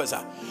and prophesy.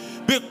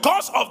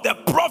 Because of the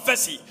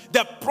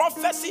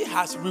prophecy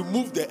has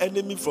removed the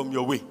enemy from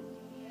your way.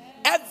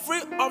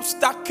 Every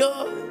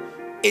obstacle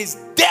is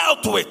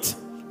dealt with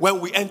when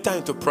we enter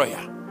into prayer.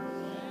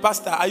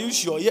 Pastor, are you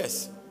sure?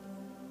 Yes.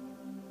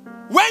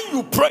 When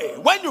you pray,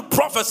 when you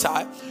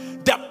prophesy,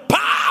 the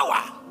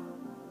power,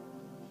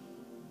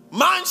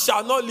 man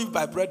shall not live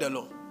by bread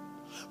alone,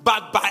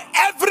 but by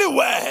every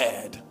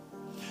word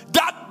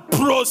that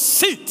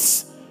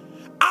proceeds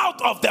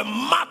out of the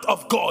mouth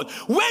of God.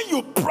 When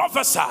you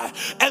prophesy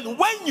and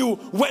when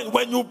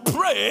you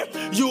pray,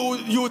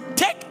 you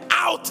take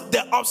out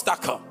the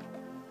obstacle.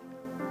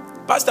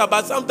 Pastor,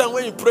 but sometimes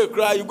when you pray,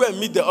 cry, you go and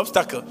meet the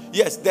obstacle.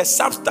 Yes, the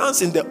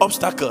substance in the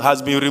obstacle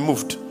has been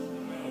removed.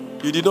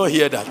 You did not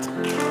hear that.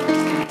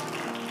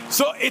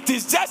 So it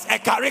is just a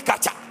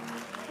caricature.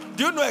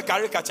 Do you know a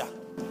caricature?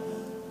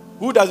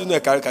 Who doesn't know a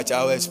caricature?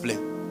 I will explain.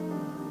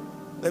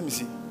 Let me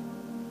see.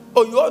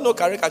 Oh, you all know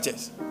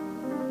caricatures.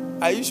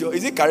 Are you sure?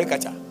 Is it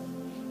caricature?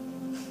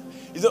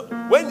 You know,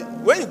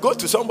 when you go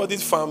to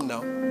somebody's farm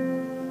now,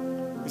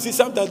 you see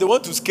sometimes they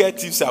want to scare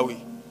thieves away.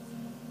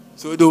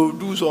 So they will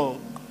do some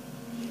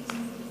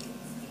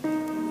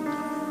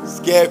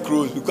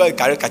scarecrows because it's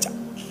caricature.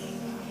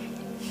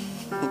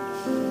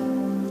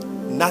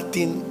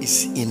 Nothing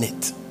is in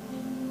it.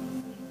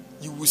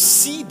 You will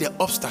see the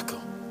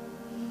obstacle.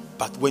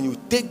 But when you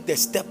take the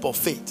step of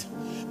faith,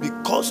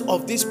 because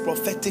of this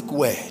prophetic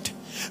word,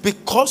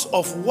 because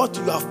of what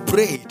you have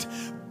prayed,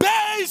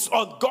 based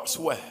on God's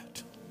word,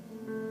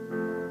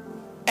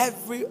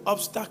 every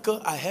obstacle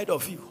ahead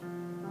of you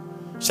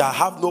shall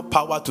have no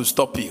power to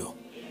stop you.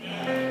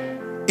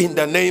 In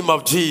the name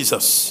of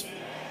Jesus.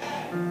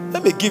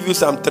 Let me give you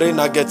some 3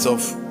 nuggets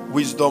of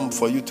wisdom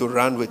for you to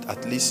run with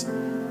at least.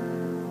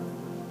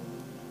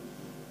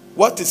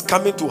 What is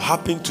coming to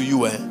happen to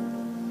you?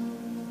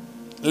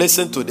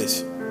 Listen to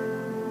this.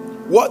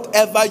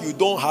 Whatever you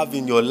don't have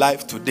in your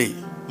life today,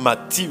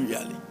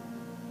 materially,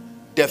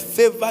 the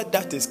favor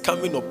that is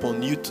coming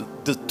upon you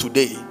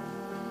today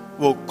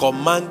will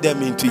command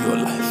them into your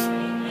life.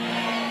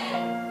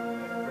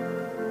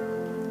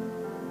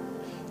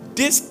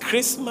 This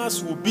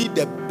Christmas will be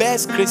the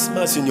best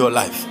Christmas in your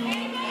life.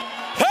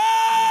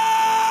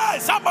 Hey!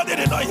 Somebody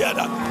did not hear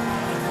that.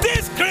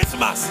 This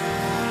Christmas,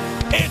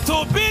 it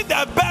will be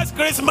the best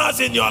Christmas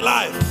in your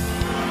life.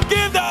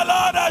 Give the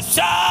Lord a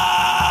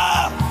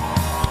shout.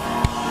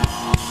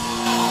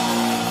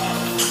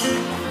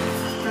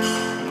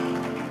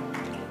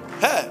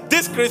 Hey,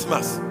 this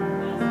Christmas,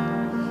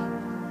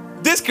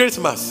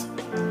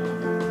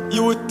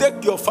 you will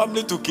take your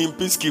family to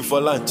Kempinski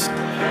for lunch.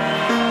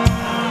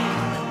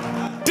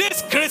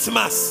 This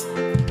Christmas,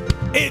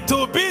 it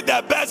will be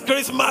the best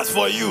Christmas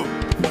for you.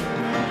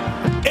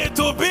 It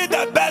will be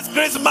the best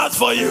Christmas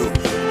for you.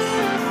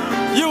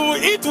 You will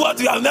eat what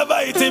you have never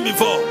eaten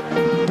before.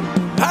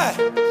 Hey,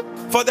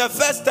 for the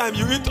first time,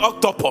 you eat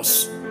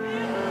octopus.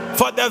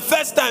 For the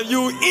first time,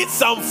 you eat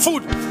some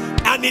food,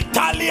 an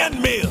Italian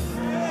meal.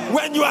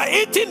 When you are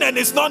eating and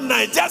it's not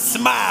nice, just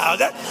smile.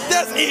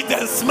 Just eat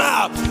and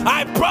smile.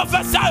 I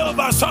prophesy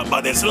over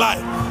somebody's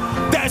life.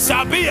 There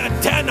shall be a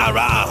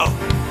turnaround.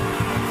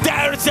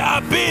 There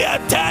shall be a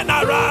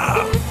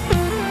turnaround.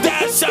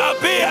 There shall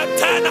be a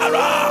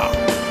turnaround.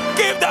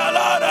 Give the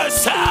Lord a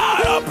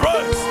shout of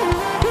praise.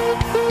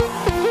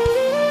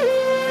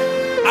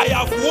 I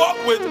have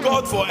walked with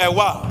God for a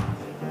while.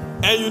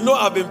 And you know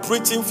I've been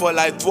preaching for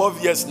like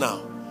 12 years now.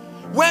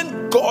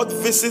 When God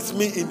visits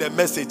me in a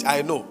message,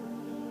 I know.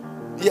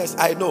 Yes,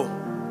 I know.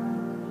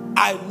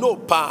 I know.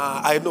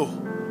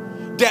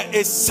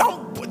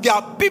 There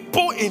are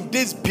people in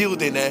this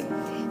building,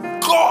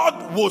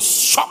 God will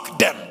shock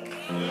them.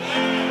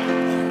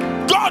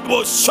 God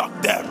will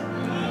shock them.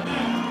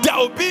 There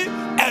will be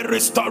a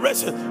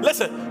restoration.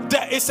 Listen,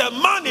 there is a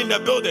man in the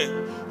building.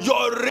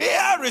 Your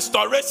real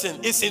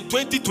restoration is in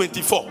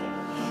 2024.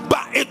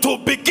 But it will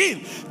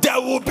begin, there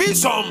will be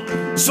some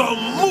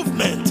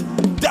movement.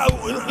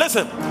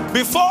 Listen,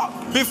 before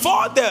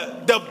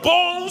the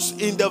bones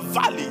in the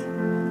valley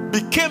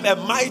became a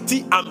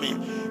mighty army,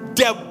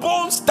 the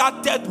bones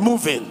started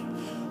moving,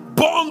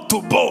 bone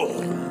to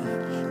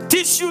bone,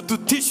 tissue to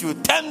tissue,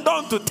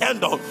 tendon to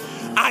tendon.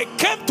 I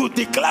came to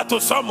declare to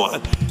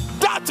someone,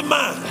 that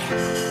man,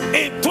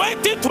 in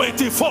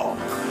 2024,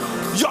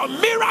 your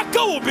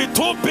miracle will be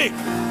too big,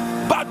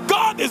 but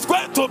God is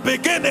going to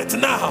begin it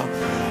now.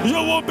 You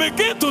will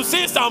begin to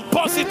see some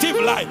positive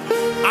light.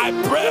 I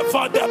pray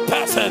for the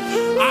person.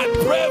 I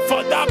pray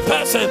for that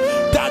person,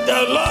 that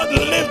the Lord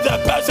lift the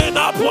person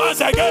up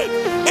once again.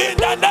 In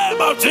the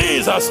name of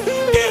Jesus,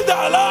 give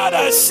the Lord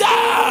a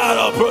shout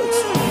of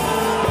praise.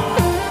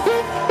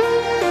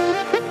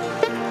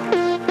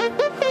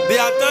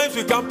 There are times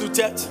we come to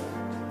church,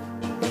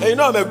 and you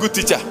know I'm a good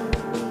teacher.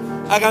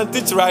 I can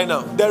teach right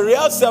now. The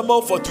real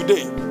sermon for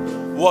today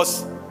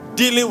was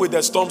dealing with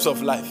the storms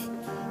of life.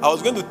 I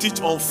was going to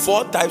teach on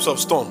 4 types of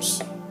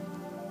storms.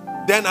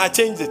 Then I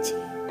changed it.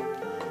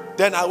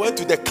 Then I went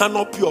to the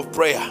canopy of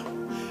prayer.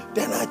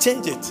 Then I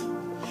changed it.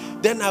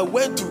 Then I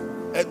went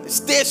to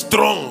stay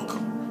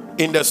strong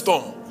in the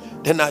storm.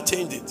 Then I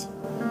changed it.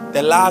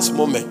 The last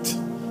moment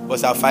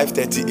was at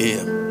 5:30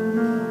 a.m.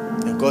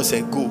 And God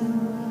said, go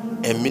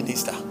and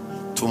minister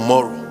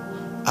tomorrow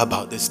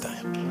about this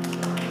time.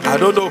 I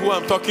don't know who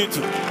I'm talking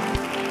to.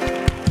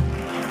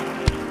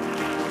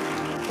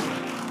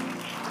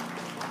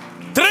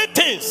 3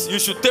 things you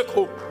should take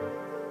home,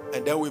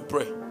 and then we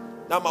pray.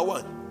 Number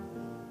 1,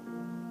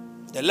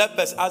 the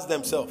lepers ask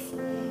themselves,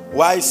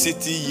 why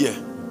sit ye here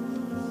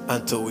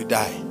until we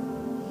die?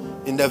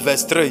 In the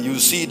verse 3, you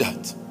see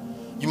that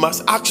you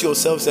must ask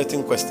yourself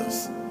certain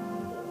questions.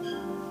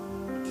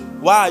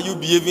 Why are you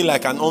behaving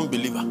like an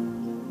unbeliever?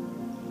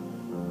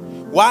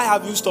 Why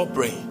have you stopped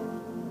praying?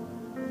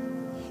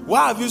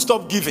 Why have you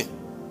stopped giving?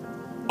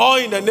 All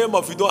in the name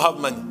of you don't have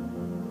money.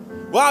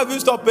 Why have you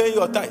stopped paying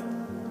your tithe?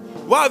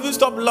 Why have you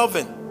stopped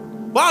loving?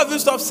 Why have you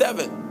stopped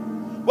serving?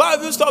 Why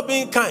have you stopped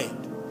being kind?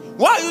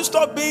 Why have you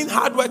stopped being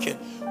hardworking?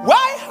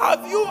 Why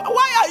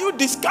are you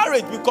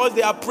discouraged because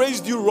they have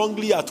praised you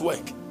wrongly at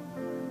work?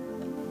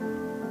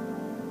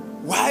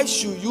 Why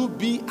should you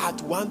be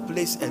at one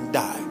place and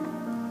die?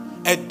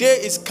 A day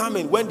is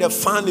coming when the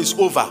fun is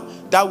over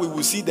that we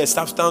will see the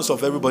substance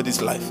of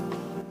everybody's life.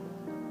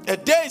 A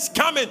day is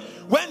coming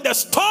when the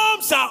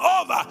storms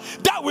are over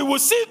that we will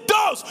see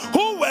those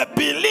who were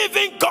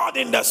believing God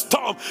in the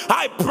storm.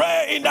 I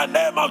pray in the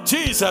name of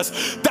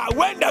Jesus that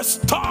when the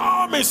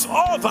storm is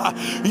over,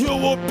 you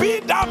will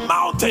be that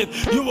mountain.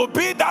 You will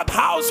be that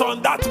house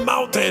on that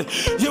mountain.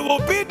 You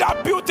will be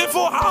that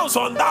beautiful house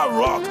on that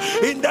rock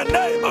in the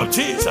name of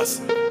Jesus.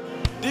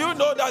 Do you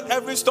know that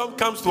every storm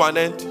comes to an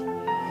end?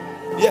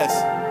 Yes.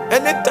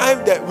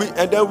 Anytime that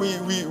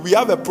we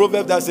have a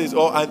proverb that says,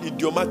 or an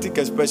idiomatic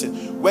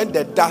expression, when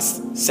the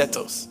dust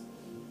settles,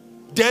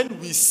 then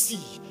we see.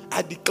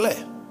 I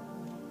declare,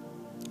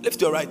 lift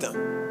your right hand.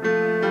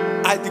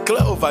 I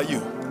declare over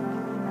you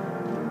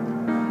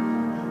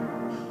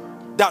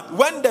that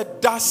when the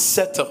dust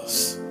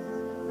settles,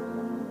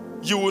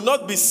 you will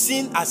not be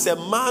seen as a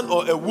man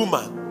or a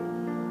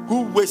woman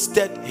who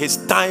wasted his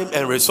time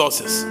and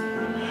resources.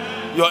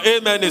 Your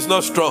amen is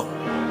not strong.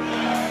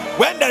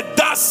 When the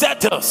dust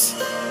settles,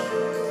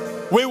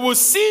 we will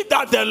see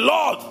that the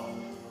Lord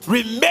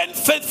remained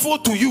faithful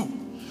to you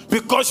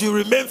because you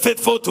remain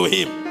faithful to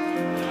Him.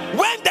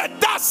 When the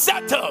dust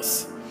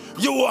settles,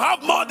 you will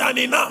have more than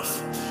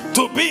enough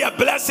to be a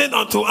blessing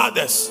unto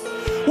others.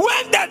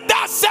 When the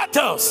dust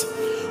settles,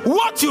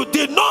 what you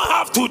did not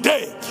have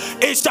today,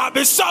 it shall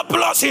be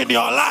surplus in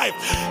your life.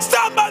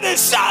 Somebody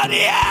shout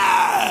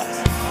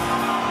yes!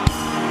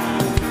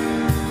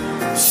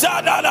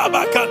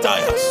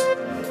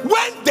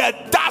 When the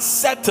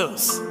dust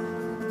settles,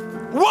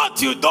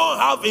 what you don't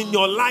have in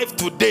your life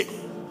today,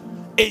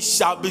 it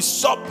shall be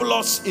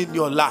surplus in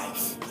your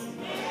life.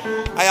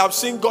 I have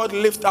seen God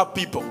lift up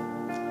people.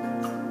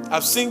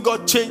 I've seen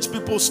God change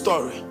people's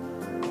story.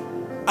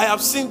 I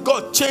have seen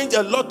God change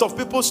a lot of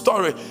people's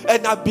story,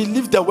 and I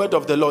believe the word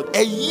of the Lord.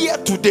 The year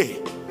today,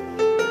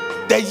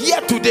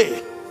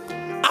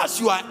 as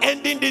you are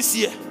ending this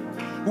year,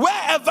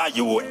 wherever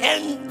you will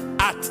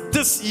end at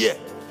this year,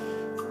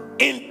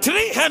 in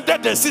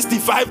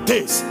 365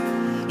 days,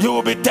 you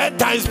will be 10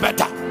 times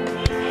better.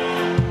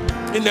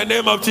 In the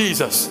name of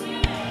Jesus.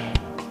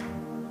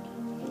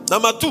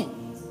 Number 2.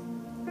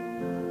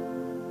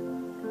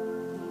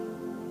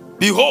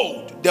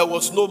 Behold, there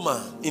was no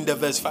man in the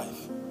verse 5.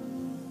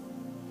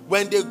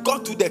 When they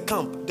got to the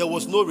camp, there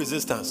was no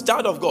resistance.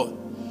 Child of God,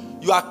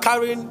 you are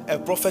carrying a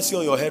prophecy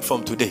on your head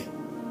from today.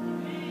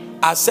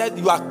 I said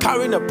you are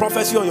carrying a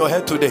prophecy on your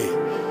head today.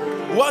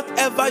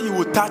 Whatever you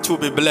will touch will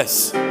be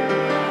blessed.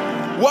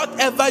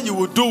 Whatever you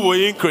will do will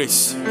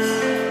increase.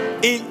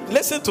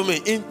 Listen to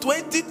me, in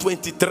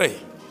 2023,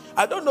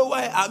 I don't know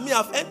why, I've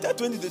entered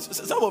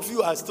 2023. Some of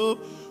you are still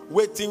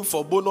waiting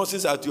for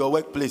bonuses at your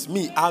workplace.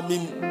 Me, I'm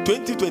in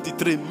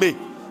 2023 May.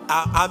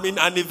 I'm in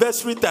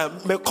anniversary time.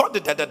 In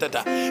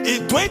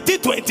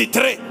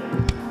 2023,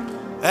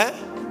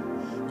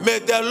 may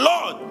the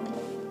Lord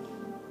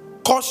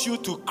cause you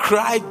to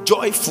cry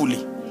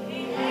joyfully.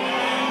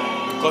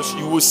 Because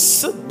you will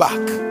sit back.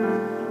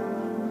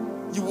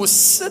 You will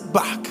sit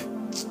back.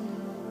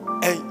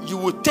 And you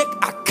will take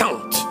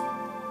account.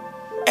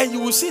 And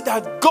you will see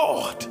that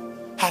God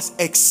has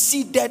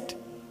exceeded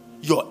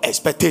your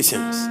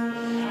expectations.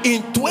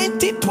 In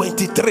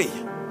 2023,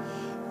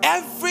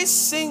 every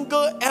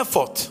single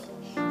effort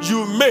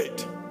you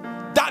made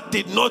that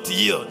did not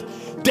yield,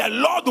 the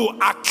Lord will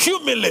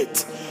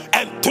accumulate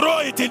and throw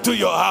it into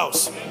your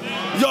house.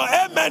 Your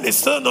amen is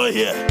still not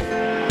here.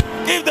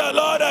 Give the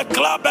Lord a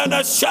clap and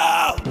a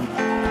shout.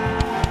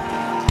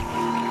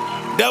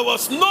 There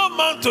was no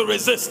man to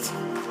resist.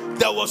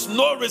 There was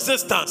no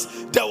resistance.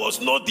 There was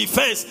no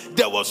defense.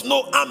 There was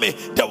no army.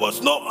 There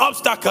was no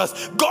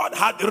obstacles. God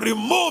had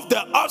removed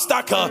the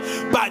obstacle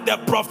by the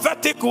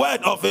prophetic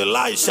word of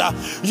Elisha.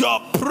 Your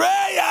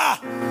prayer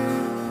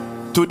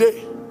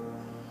today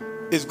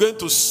is going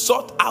to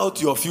sort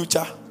out your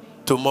future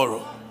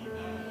tomorrow.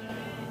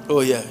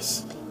 Oh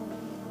yes.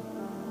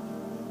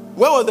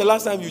 When was the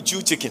last time you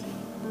chewed chicken?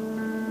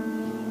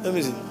 Let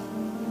me see.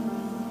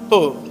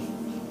 Oh,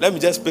 let me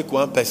just pick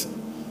one person.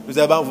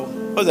 Mr. Banfo,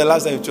 what's the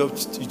last time you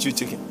chewed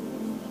chicken?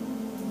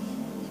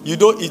 You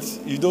don't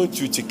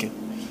chew chicken.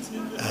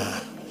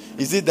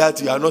 Is it that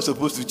you are not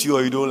supposed to chew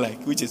or you don't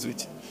like? Which is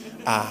which?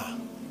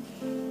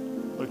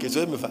 Okay, so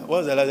let me find. When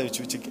was the last time you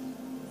chewed chicken?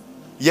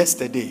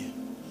 Yesterday.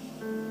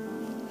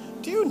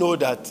 Do you know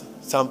that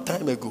some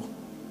time ago,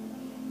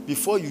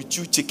 before you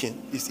chew chicken,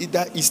 it's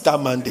either Easter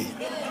Monday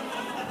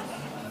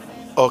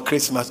or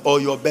Christmas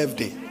or your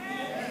birthday?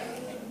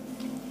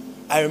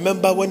 I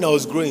remember when I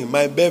was growing,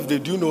 my birthday,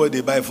 do you know what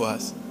they buy for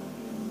us?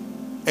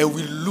 And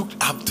we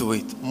looked up to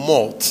it.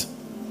 Malt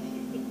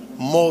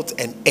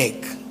and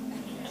egg.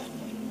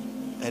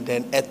 And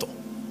then eto.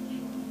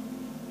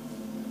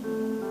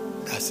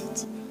 That's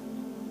it.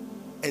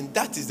 And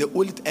that is the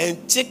only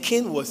and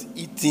chicken was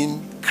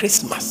eating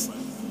Christmas.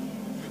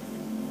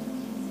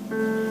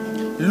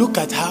 Look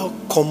at how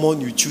common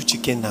you chew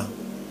chicken now.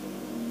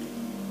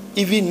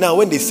 Even now,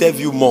 when they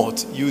serve you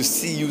malt, you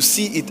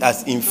see it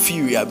as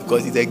inferior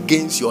because it's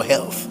against your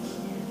health.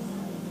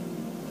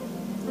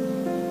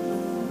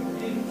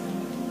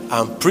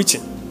 I'm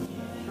preaching.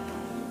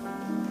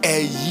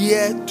 A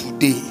year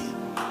today,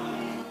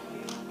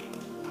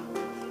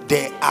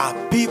 there are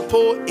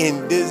people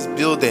in this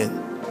building.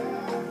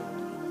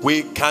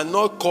 We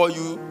cannot call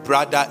you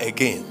brother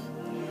again.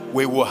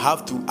 We will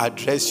have to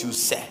address you,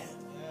 sir.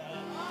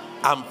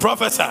 I'm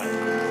prophesying.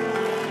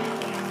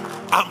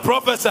 I'm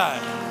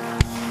prophesying.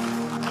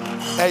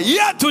 A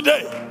year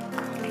today,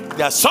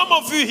 there are some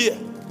of you here.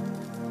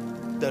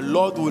 The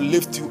Lord will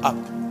lift you up.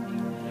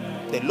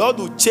 The Lord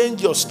will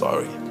change your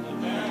story.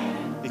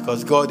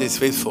 Because God is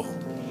faithful.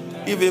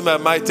 Give him a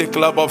mighty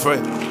clap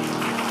offering.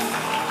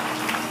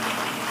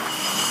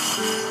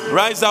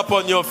 Rise up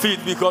on your feet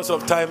because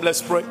of time.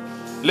 Let's pray.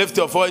 Lift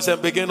your voice and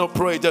begin to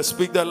pray. Just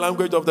speak the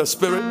language of the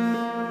Spirit.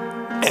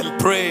 And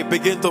pray.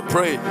 Begin to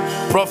pray.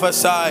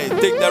 Prophesy.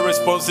 Take the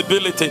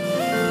responsibility.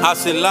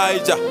 As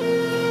Elijah,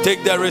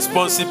 take the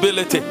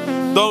responsibility.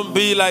 Don't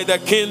be like the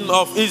king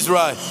of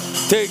Israel.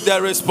 Take the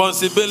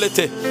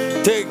responsibility.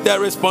 Take the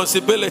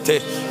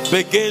responsibility.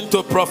 Begin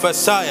to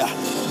prophesy.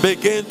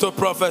 Begin to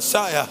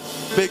prophesy.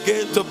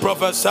 Begin to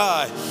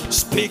prophesy.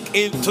 Speak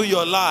into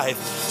your life.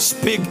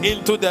 Speak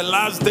into the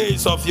last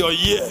days of your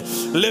year.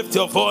 Lift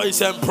your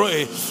voice and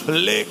pray.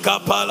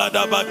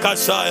 Lekapalada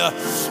bakashaya.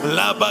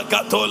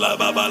 Labakatola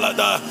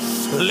babalada.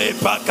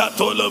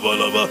 Lepakatola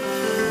bolobo.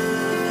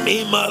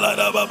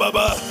 Imalada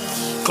bababa.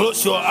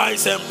 Close your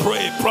eyes and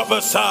pray.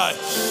 Prophesy.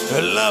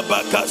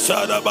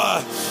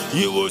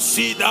 You will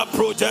see that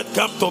project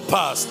come to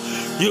pass.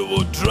 You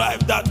will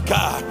drive that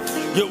car.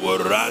 You will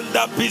run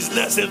that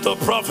business into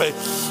profit.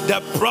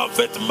 The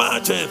profit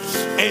margin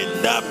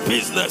in that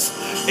business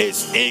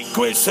is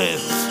increasing.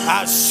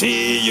 I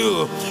see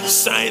you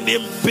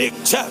signing big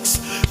checks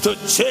to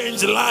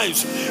change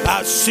lives.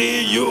 I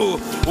see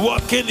you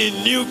walking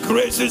in new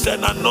graces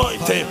and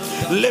anointing.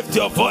 Lift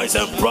your voice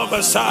and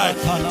prophesy.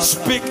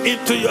 Speak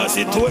into your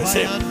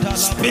situation.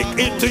 Speak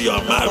into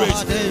your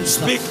marriage.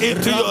 Speak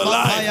into your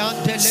life.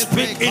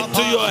 Speak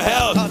into your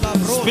health.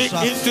 Speak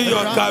into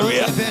your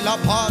career.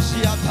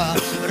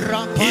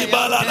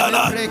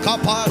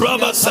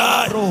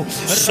 Prophesy.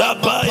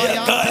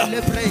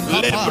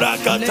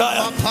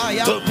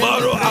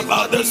 Tomorrow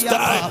about this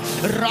time,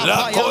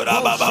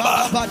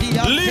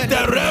 leave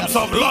the realms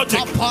of logic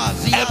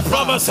and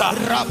prophesy.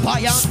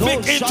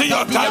 Speak into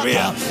your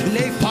career.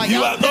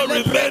 You are not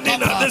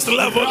remaining at this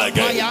level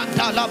again.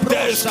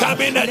 There is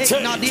coming a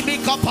change.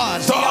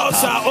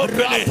 Doors are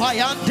opening.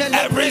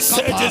 Every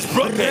stage is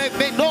broken.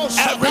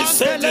 Every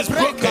stage is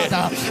broken.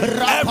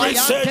 Every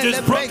stage is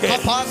broken.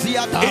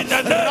 In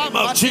the name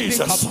of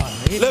Jesus.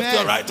 Lift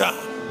your right hand.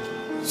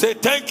 Say,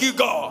 thank you,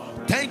 God.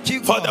 Thank you,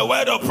 for God. the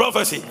word of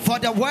prophecy For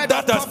the word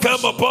that of has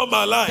prophecy come upon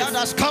my life. that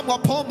has come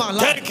upon my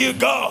life. Thank you,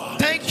 God.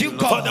 Thank you, For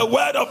God. the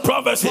word of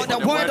prophecy For the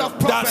word of that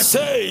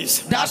prophecy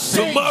says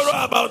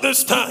tomorrow about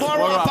this time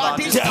tomorrow about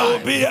this there will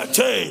time be a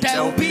change.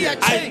 there will be a I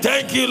change.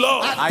 thank you,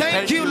 Lord. I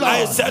thank you, Lord.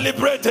 I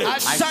celebrate it. I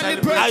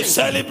celebrate I it.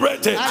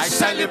 celebrate it. I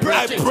celebrate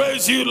I it.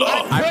 praise you, Lord.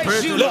 I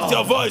praise you, Lift Lord.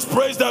 your voice.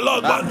 Praise the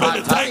Lord. 1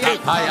 minute. Thank you.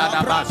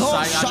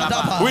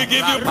 We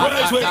give you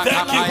praise. We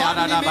thank you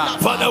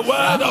for the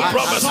word of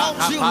prophecy.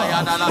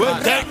 We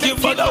thank you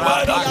for the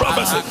word of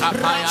prophecy.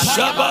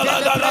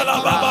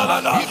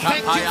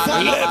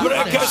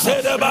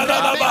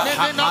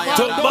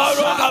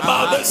 Tomorrow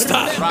about this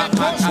time,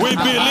 we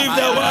believe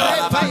the word.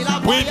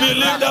 We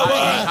believe the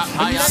word.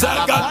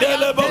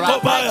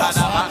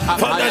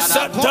 For the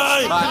set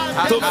time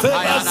to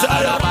favor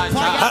Zion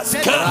has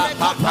come.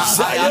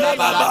 Zion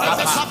Abba,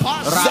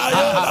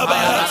 Zion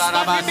Abba,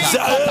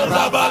 Zion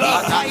Abba,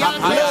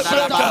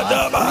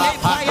 Lebrekadaba,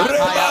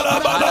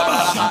 Rebalabadaba,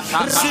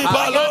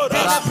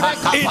 Zibalora,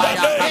 in the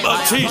name of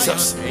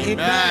Jesus.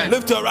 Amen.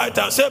 Lift your right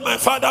hand. Say, my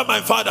Father,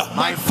 my Father.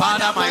 My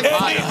Father, my Any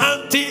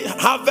Father.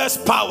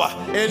 anti-harvest power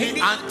Any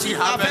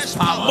anti-harvest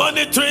power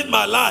monitoring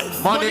my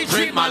life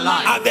monitoring my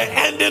life at the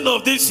ending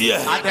of this year,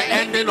 at the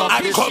ending of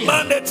I this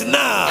command year, it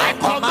now I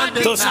command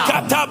it to now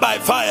scatter by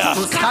fire.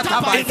 to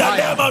scatter by In the fire.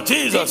 name of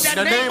Jesus. In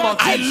the name of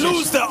I Jesus.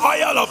 lose the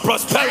oil of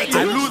prosperity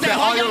I lose the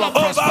oil of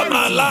over prosperity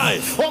my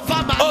life,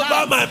 over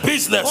my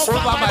business, Over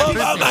my over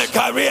business. my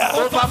career.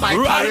 Over my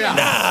right career.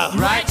 now.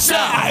 Right Say,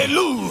 now. I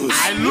lose.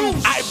 I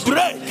lose. I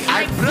break.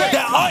 I break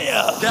the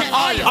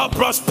oil of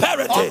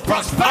prosperity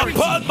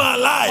upon my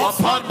life.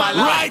 Upon my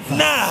life. Right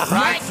now.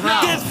 Right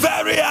now. This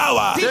very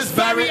hour. This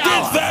very This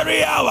hour.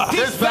 very hour.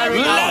 This very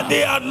Let hour.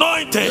 the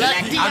anointing,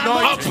 Let the of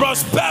anointing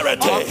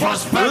prosperity. of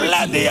prosperity.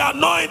 Let the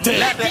anointing,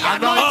 Let the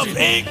anointing of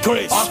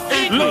increase. of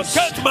increase.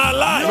 Locate my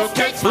life.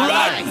 Locate my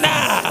right life.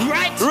 now.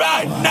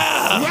 Right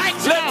now.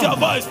 Lift your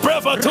voice. Pray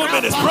for 2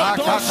 minutes. Pray. Lift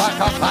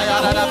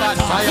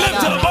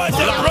your voice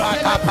and pray.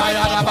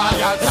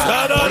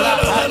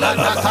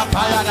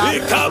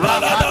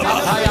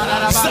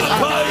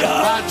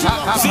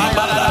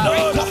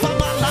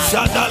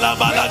 Shadala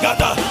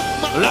balagada,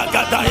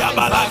 lagadaya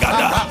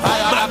balagada,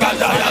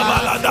 magadaya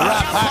balada,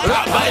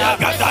 rabaya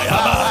gadaya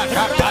ba,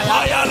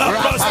 ayala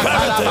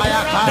prosperity.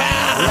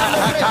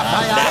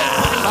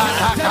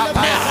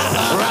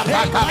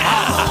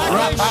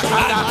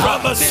 I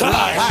prophesy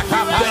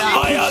the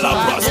oil of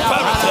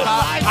prosperity.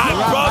 I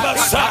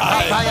prophesy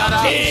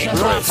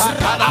increase.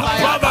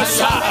 I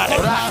prophesy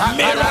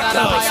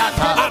miracles.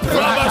 I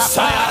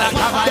prophesy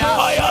the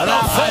oil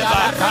of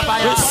favor.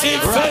 Receive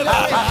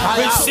favor.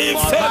 Receive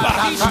favor.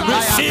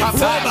 Receive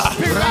favor.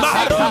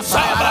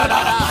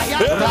 Marosabara.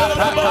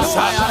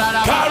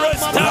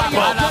 Charis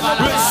Temple.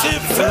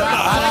 Receive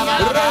favor.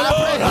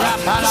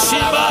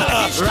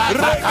 Shimara.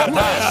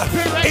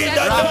 In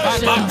the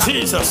name of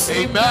Jesus.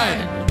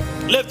 Amen.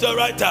 Lift your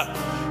right hand.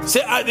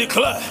 Say, I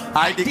declare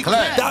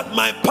that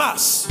my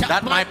past,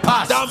 that my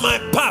past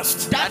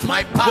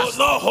will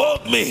not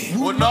hold me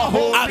will not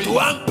hold at me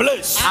one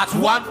place. at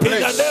one place.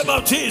 In the name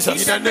of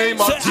Jesus. In the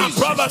name of Say,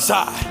 Jesus.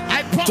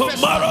 I prophesy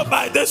tomorrow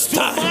by this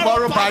time,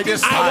 Tomorrow by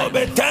this I will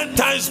time, be 10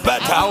 times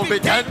better. I will be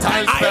 10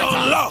 times I better.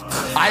 unlock.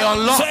 I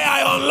unlock. Say,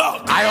 I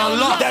unlock. I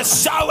unlock the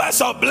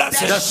showers of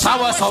blessings. the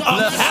showers of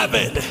blessing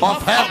heaven.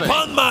 of heaven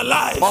Upon my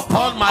life.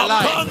 upon my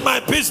life, Upon my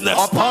business.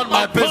 upon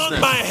my Upon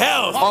business, my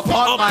health.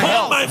 upon my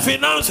health, my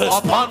finances.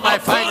 upon my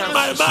upon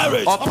finances, my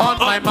marriage. upon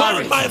my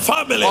marriage, my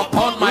family.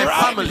 upon my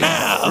right family.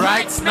 Now,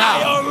 Right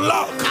now. I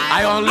unlock.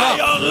 I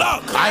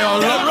unlock.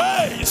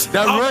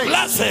 The rays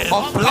blessing.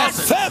 of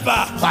blessing.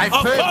 Favor. By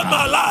Upon favor.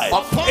 my life.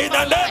 Upon In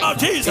the name of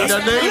Jesus. In the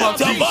name of Lift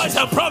your Jesus. voice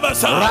and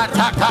prophesy.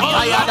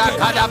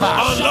 Ratakapayadakadaba.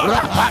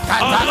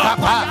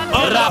 Rapakatakapa.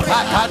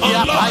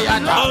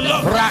 Rapakadiapayata.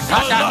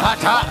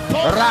 Rakadakata.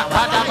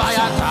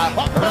 Rakadabayata.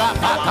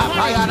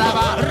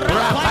 Rapakapayadaba.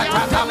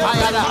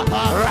 Rakatakapayada.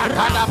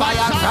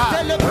 Rakadabayata.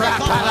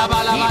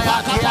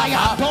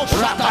 Rakadabalabayatiata.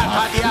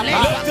 Rapakadiapa.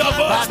 Lift your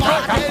voice.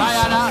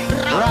 Ratakapayada.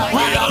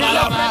 We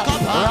unlock.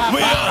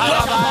 We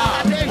unlock.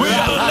 We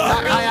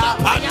unlock.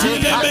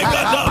 Atili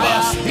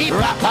Megadabas.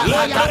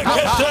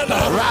 Lebreketela.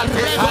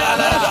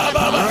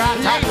 Baladababa.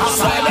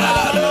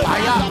 Saladalo.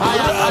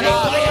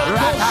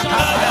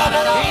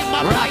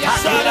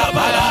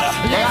 Salabala.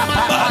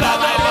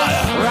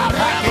 Baladabaya.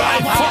 By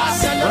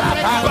force.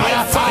 By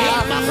fire.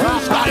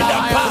 By the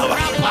power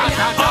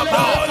of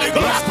the Holy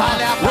Ghost.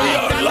 We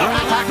unlock.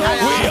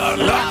 We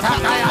unlock.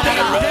 The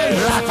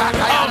rays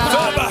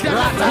of favor.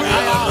 We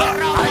unlock.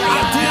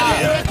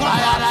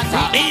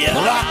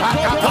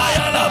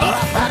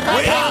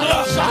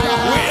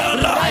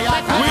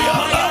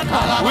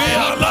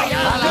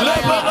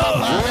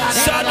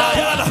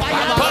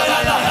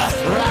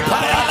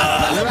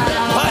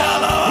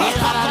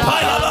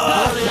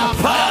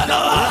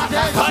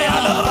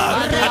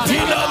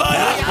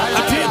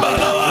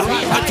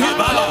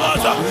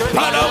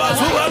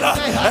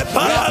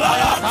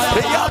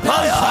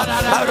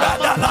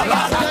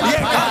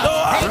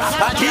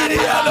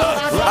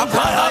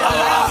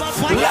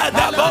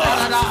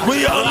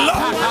 We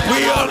We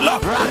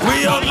unlock.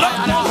 We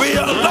unlock. We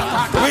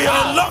unlock. We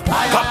unlock.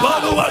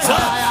 Kapaluwaza.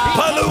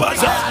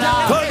 Paluwaza.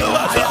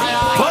 Paluwaza.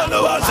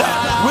 Paluwaza.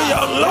 We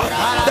unlock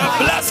the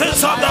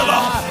blessings of the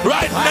Lord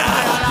right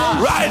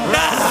now. Right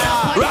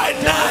now. Right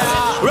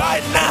now.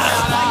 Right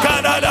now.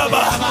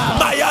 Kanadaba.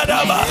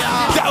 Mayadaba.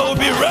 That will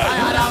be rain.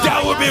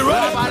 That will be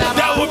rain.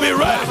 That will be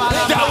rain.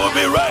 That will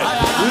be rain.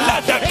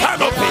 Let the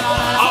canopy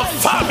of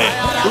famine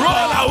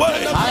roll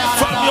away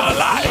from your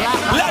life.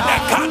 Let the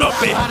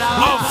canopy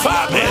of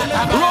famine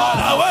roll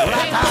away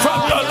from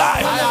your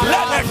life.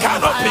 Let the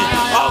canopy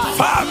of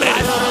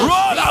famine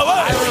roll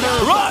away.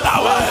 Roll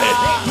away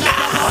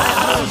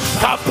now.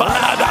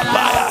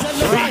 Kapaladabaya,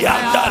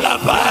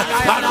 Yandalabaya,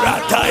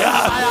 Marataya.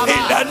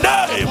 In the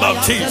name of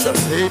Jesus.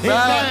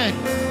 Amen.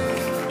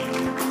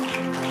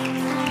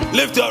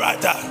 Lift your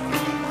right hand.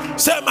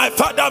 Say, my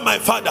Father, my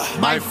Father.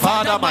 My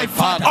Father, my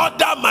Father.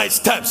 Order my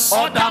steps.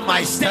 Order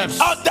my steps.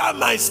 Order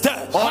my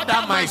steps.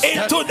 Order my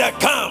steps. Into the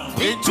camp.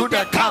 Into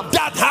the camp.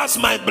 That has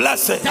my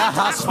blessing. That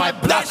has my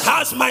blessing. That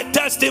has my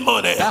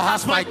testimony. That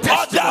has my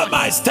testimony. Order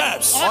my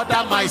steps.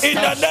 Order my steps.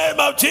 In the name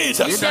of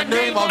Jesus. In the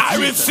name of I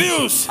Jesus.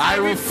 refuse. I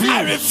refuse.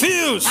 I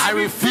refuse. I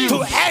refuse.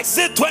 To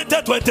exit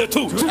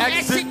 2022. To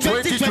exit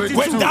 2022.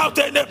 Without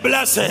any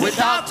blessing.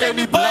 Without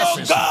any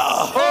blessings.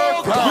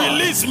 Oh God.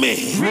 Release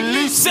me.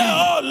 Release Say, me.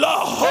 oh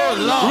Lord. Oh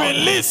Lord.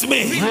 Release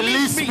me.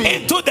 Release me.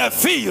 Into the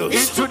fields.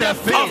 Into the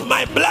field of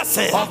my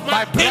blessing. of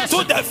my blessing.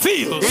 Into the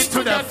fields.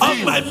 Into the of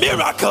field my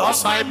miracles.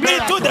 of my Into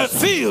miracles. the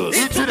fields.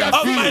 Into the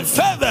of my fields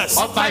feathers.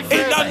 of my In the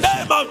feathers.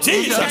 name of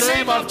Jesus. In the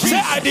name of Say,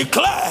 Jesus. I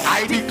declare.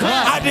 I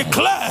declare. I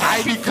declare.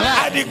 I declare.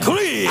 I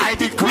decree. I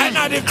decree. And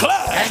I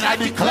declare. And I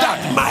declare.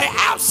 That my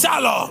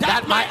Absalom.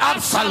 That my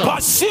Absalom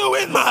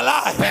Pursuing my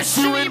life.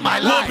 pursuing my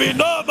Will life be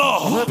no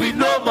more. will be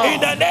no more. In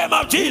the name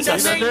of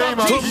Jesus. In the name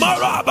of Jesus.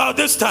 Tomorrow about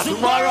this time.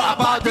 Tomorrow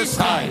about this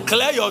time.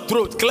 Clear your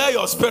throat, clear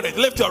your spirit.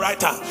 Lift your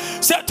right hand.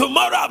 Say,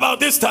 tomorrow about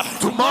this time.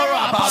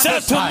 Tomorrow about Say,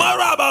 this time.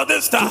 tomorrow about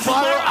this time.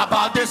 Tomorrow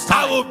about this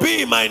I time. will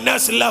be in my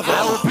next level.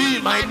 I will be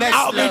in my next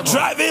I'll level. be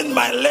driving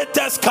my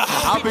latest car.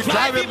 I'll be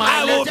driving my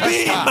I will latest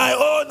be in car. my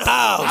own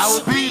house. I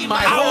will be in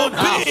my I will own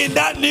house. be in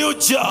that new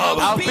job.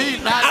 I'll be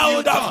in that I new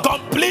would have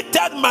job.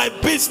 completed my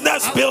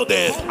business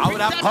building. I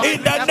would have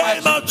In the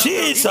name of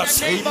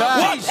Jesus. Amen.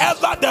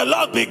 Whatever the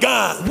Lord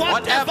began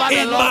Whatever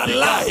the in Lord my began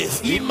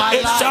life, in my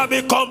it life, shall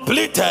be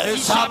completed. it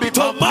shall be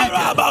Tomorrow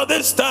completed. about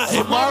this time,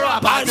 Tomorrow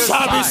about I this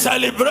shall be time,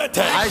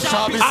 celebrated. I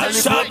shall be I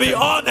shall be celebrated.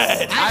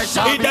 honored. I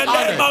shall In be the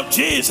name honored. of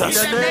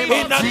Jesus. In the name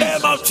In of the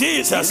name of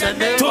Jesus. Jesus. In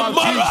the name of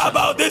Tomorrow Jesus.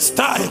 about this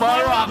time,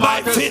 Tomorrow about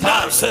my this time,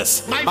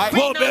 finances my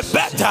will be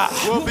better.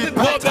 will be Will be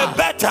better.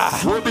 better.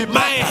 Will be My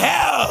better.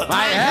 health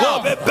My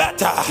health will be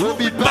better. will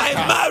be My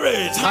better.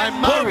 marriage My will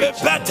be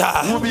marriage better.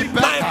 will be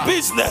My better.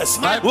 business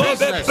My will be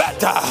business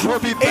better. will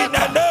be In the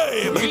better.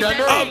 name In the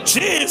name of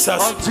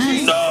Jesus. of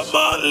Jesus. No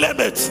more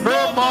limits.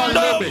 No more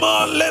No limits.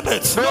 more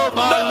limits. No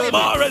more No limits.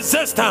 more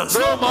resistance.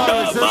 No more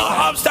resistance.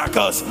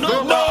 obstacles. No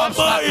more more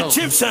obstacles.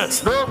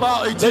 Egyptians. No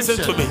more Egyptians.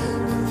 Listen to me.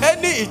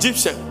 Any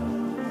Egyptian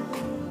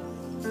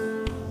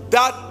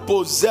that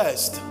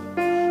possessed,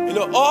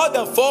 all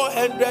the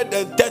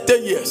 430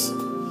 years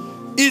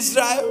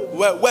Israel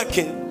were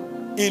working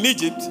in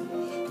Egypt,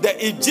 the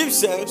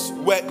Egyptians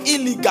were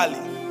illegally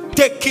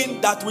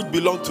taking that which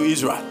belonged to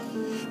Israel.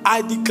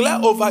 I declare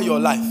over your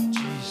life,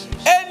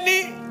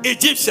 any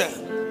Egyptian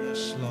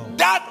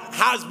that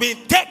has been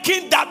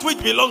taking that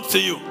which belongs to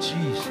you,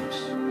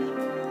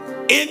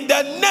 in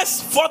the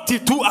next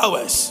 42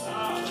 hours,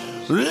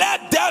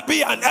 let there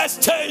be an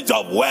exchange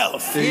of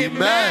wealth.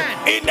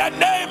 Amen. In the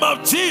name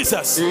of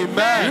Jesus.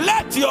 Amen.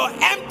 Let your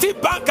empty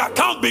bank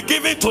account be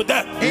given to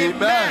them.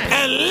 Amen.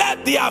 And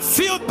let their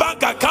filled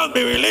bank account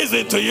be released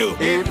into you.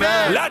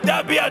 Amen. Let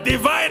there be a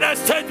divine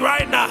exchange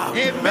right now.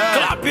 Amen.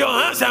 Clap your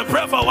hands and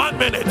pray for 1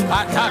 minute.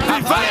 Divine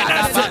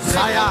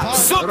exchange.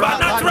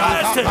 Supernatural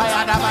exchange.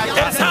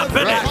 It's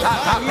happening.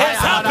 It's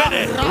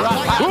happening.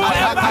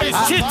 Whoever is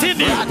cheating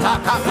you,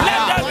 let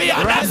there be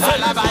an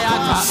exchange.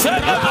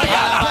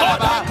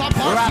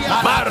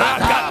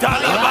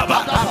 Marakatala baba,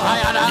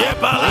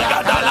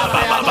 Yebalagala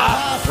baba,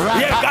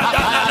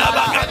 Yegadala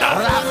bagada,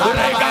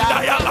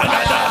 Regadaya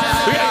bagada,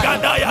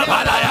 Regadaya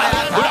balaya,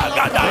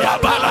 Regadaya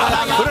bala,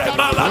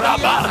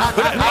 Remalaba,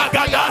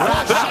 Remagada,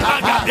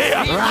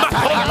 Ramagadea,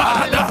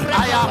 Makobarada,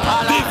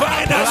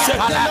 divine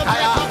ascent,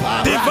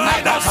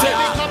 divine ascent,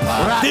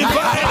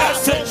 divine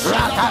ascent,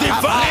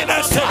 divine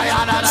ascent,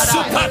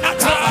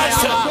 supernatural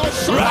ascent,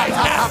 right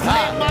now,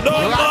 no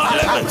more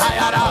limits,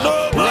 no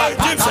more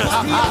Egyptians,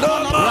 no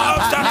more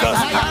obstacles,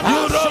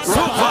 you don't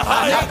super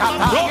high,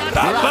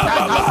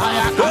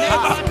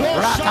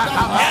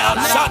 El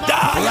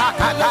Shaddai,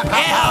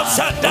 El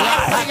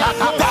Shaddai,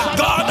 the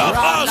God of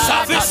all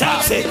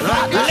sufficiency,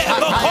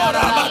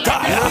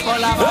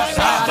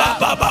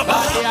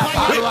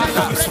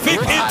 we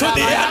speak into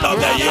the end of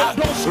the year,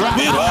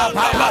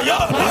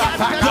 your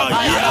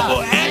year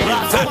will end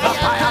in favor,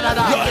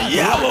 your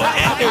year will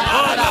end in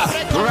honor,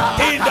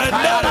 in the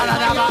name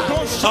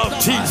of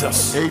Jesus.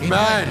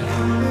 Amen.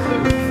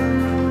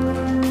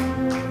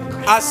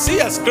 I see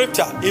a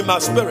scripture in my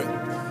spirit.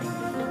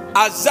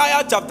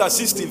 Isaiah chapter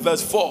 60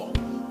 verse 4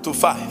 to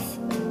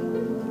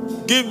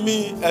 5. Give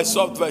me a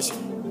soft version.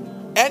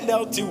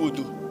 NLT will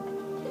do.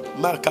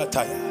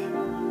 Makataya.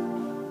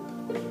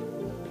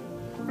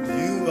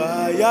 You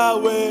are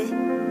Yahweh.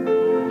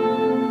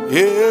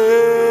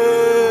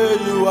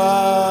 Yeah, you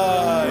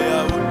are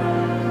Yahweh.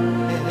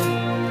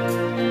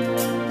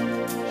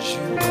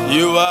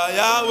 You are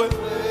Yahweh.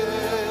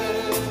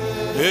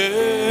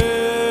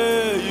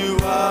 Yeah, you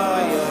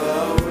are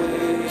Yahweh.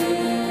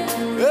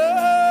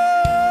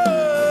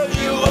 Yeah,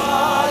 you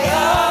are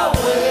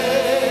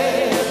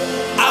Yahweh.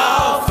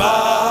 Alpha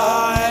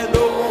and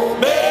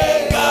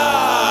Omega.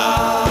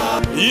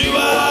 You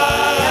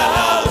are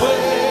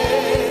Yahweh.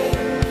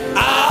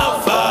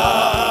 Alpha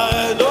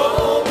and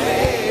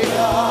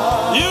Omega.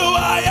 You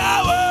are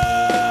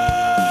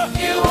Yahweh.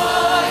 You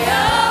are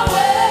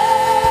Yahweh.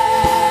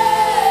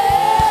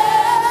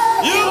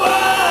 You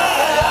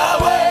are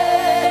Yahweh.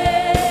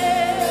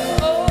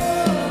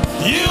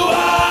 You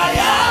are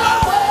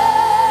Yahweh.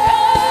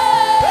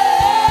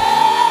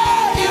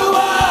 You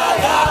are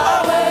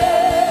Yahweh.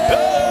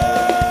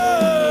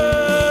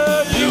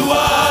 You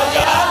are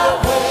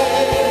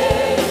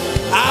Yahweh.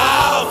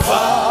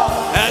 Alpha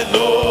and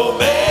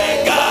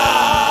Omega.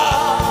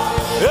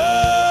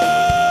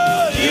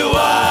 You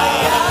are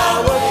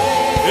Yahweh.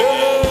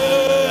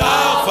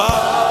 Alpha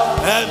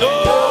and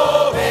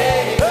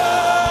Omega.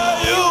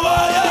 You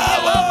are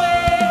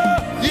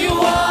Yahweh. You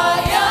are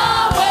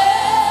Yahweh.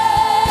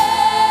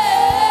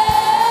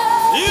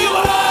 You are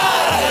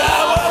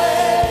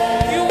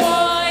Yahweh. You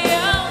are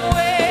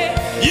Yahweh.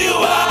 You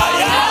are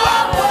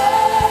Yahweh.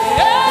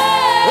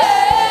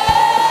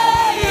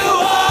 You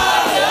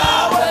are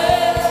Yahweh.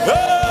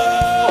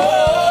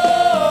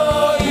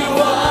 You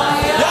are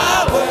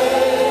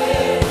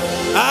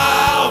Yahweh.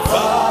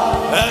 Alpha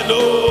and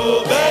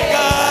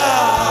Omega.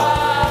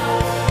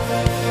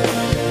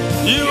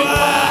 You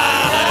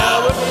are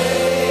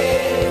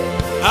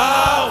Yahweh.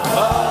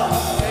 Alpha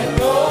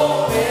and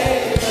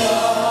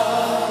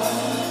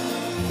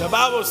Omega. The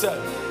Bible said,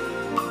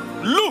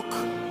 look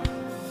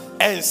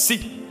and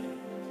see,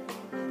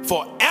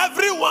 for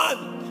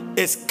everyone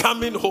is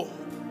coming home.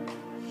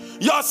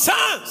 Your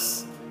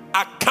sons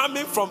are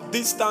coming from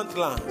distant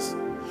lands.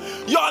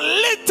 Your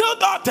little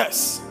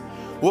daughters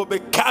will be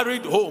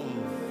carried home.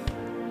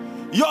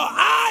 Your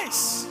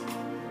eyes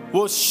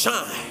will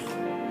shine.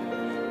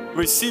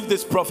 Receive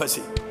this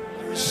prophecy.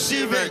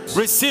 Receive it.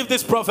 Receive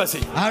this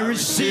prophecy. I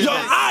receive Your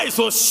it. eyes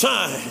will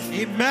shine,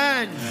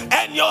 Amen.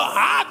 and your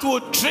heart will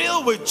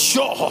thrill with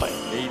joy.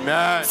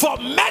 Amen. For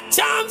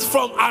merchants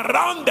from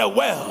around the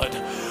world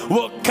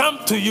will come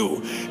to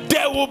you.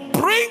 They will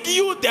bring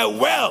you the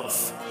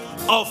wealth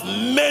of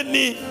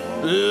many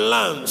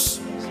lands.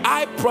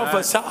 I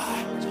prophesy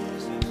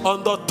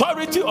on the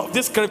authority of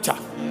this scripture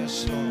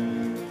Yes,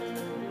 Lord.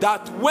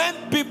 that when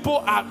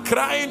people are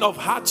crying of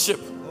hardship,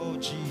 Oh,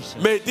 Jesus.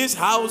 may this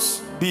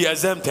house be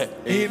exempted.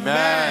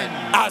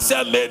 Amen. I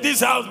said, may this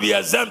house be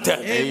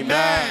exempted.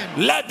 Amen.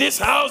 Let this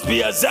house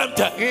be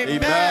exempted.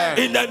 Amen.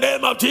 In the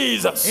name of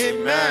Jesus.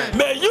 Amen.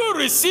 May you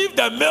receive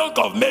the milk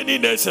of many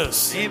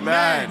nations.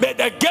 Amen. May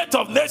the gate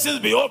of nations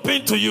be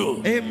open to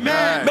you.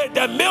 Amen. May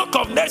the milk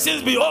of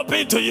nations be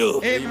open to you.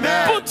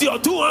 Amen. Put your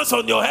two hands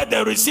on your head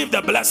and receive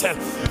the blessing.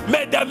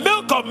 May the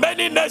milk of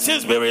many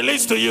nations be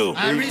released to you.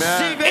 I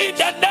receive In it.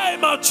 the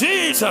name of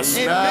Jesus.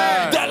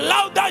 Amen. The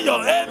louder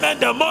your amen,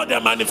 the more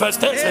the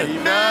manifestation.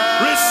 Amen.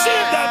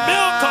 Receive the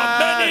milk of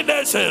many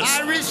nations.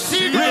 I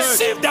receive it.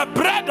 Receive the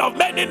bread of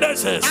many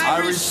nations. I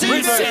receive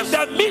Receive it.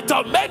 the meat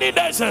of many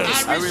nations.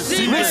 I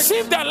receive it.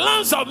 Receive the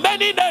lands of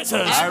many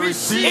nations. I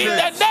receive In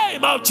it. the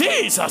name of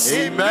Jesus.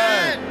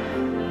 Amen.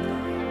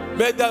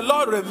 May the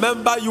Lord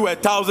remember you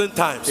 1,000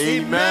 times.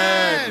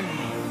 Amen.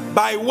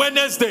 By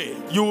Wednesday,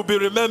 you will be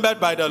remembered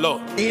by the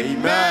Lord.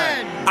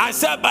 Amen. I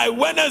said by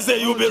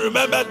Wednesday, you will be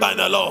remembered by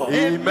the Lord.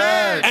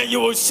 Amen. And you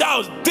will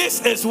shout,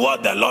 this is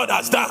what the Lord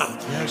has done.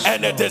 Yes,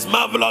 and it is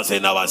marvelous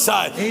in our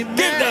sight. Amen.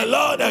 Give the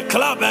Lord a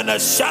clap and a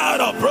shout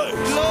of praise.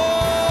 Glory.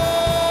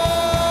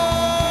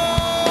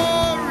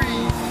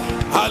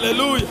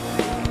 Hallelujah.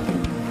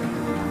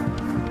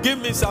 Give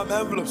me some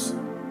envelopes.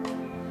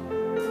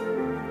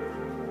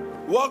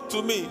 Walk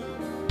to me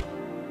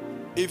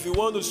if you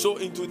want to sow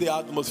into the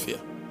atmosphere.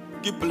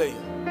 Keep playing.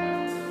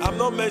 I'm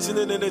not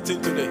mentioning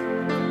anything today.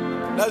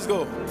 Let's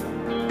go.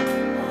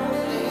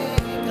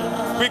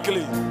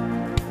 Quickly.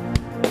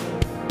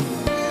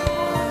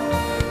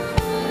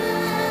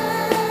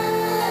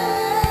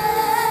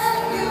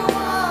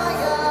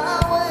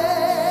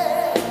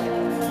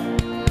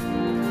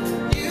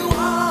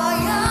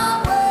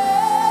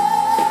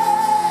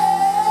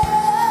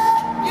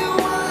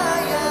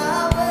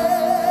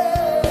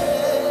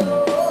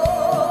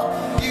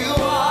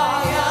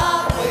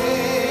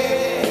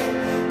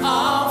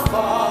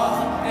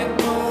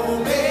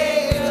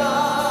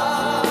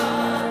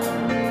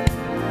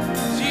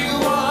 You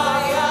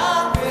are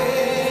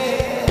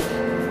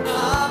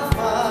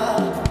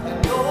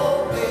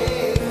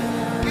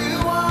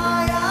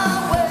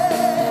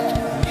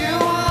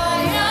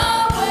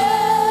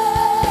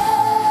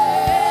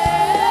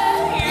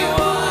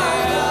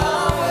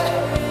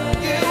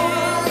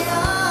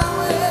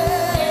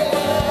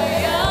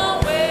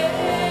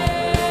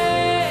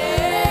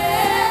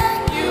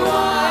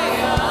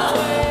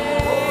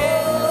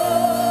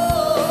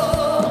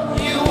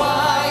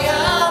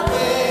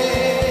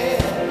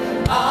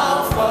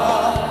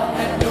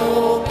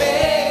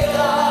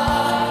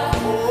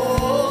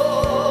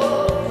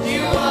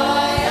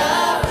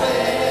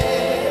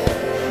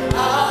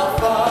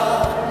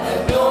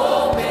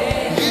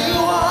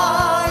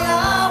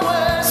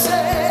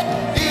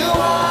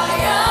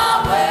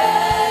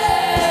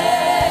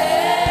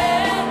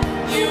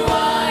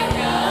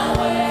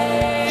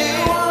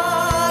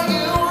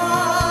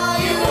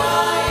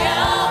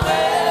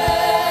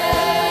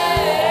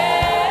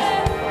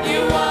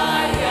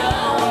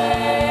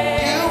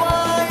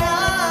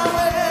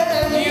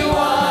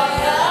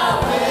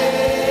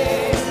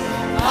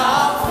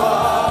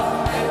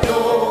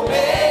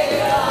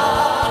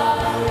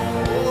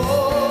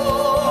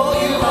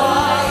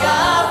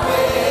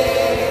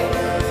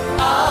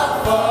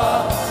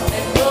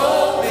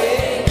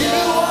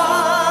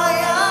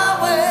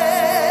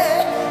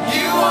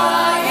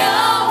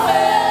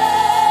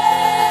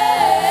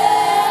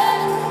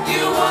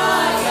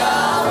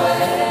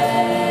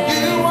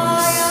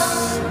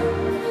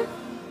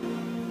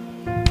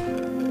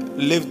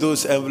Lift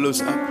those envelopes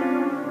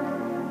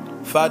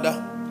up.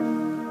 Father,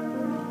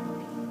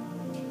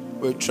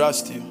 we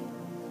trust you.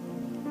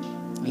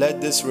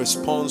 Let this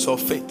response of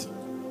faith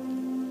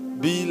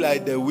be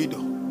like the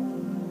widow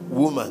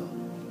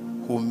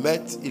woman who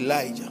met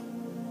Elijah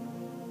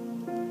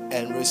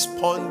and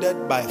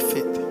responded by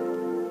faith,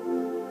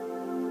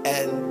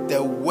 and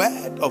the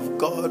word of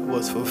God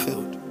was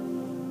fulfilled.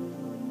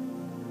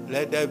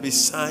 Let there be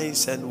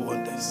signs and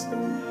wonders,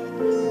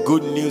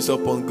 good news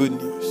upon good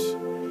news,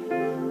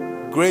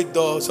 great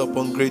doors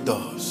upon great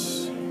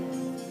doors,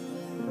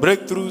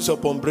 breakthroughs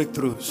upon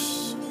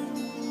breakthroughs,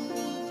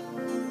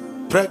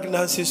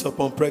 pregnancies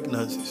upon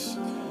pregnancies,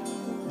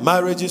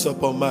 marriages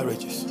upon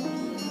marriages,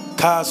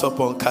 cars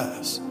upon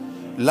cars,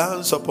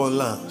 lands upon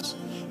lands,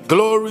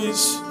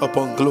 glories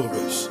upon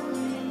glories,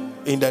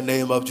 in the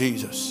name of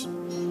Jesus.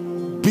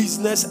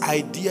 Business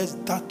ideas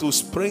that will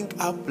spring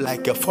up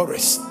like a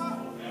forest.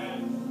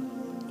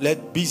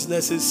 Let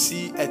businesses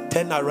see a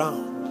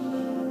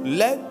turnaround.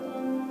 Let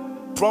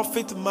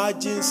profit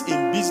margins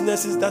in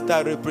businesses that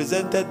are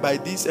represented by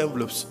these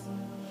envelopes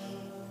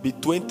be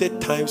 20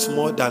 times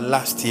more than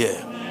last year.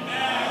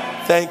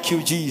 Thank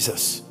you,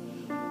 Jesus.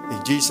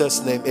 In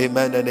Jesus' name,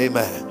 amen and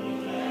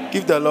amen.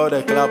 Give the Lord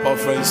a clap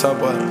offering,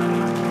 someone.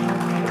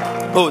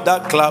 Oh,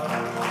 that clap.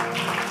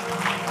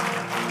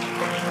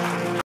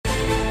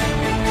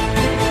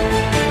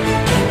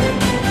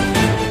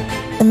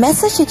 The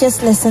message you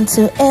just listened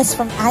to is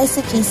from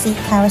ICGC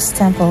Charis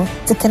Temple.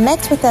 To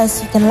connect with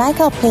us, you can like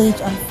our page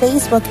on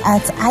Facebook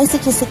at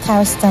ICGC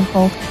Charis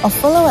Temple or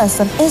follow us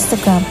on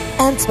Instagram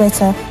and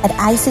Twitter at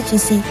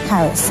ICGC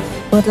Charis.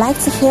 We would like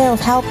to hear of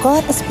how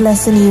God is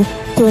blessing you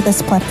through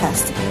this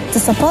podcast. To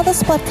support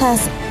this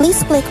podcast,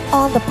 please click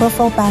on the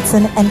profile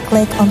button and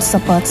click on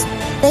support.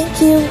 Thank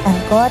you,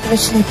 and God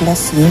richly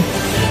bless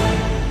you.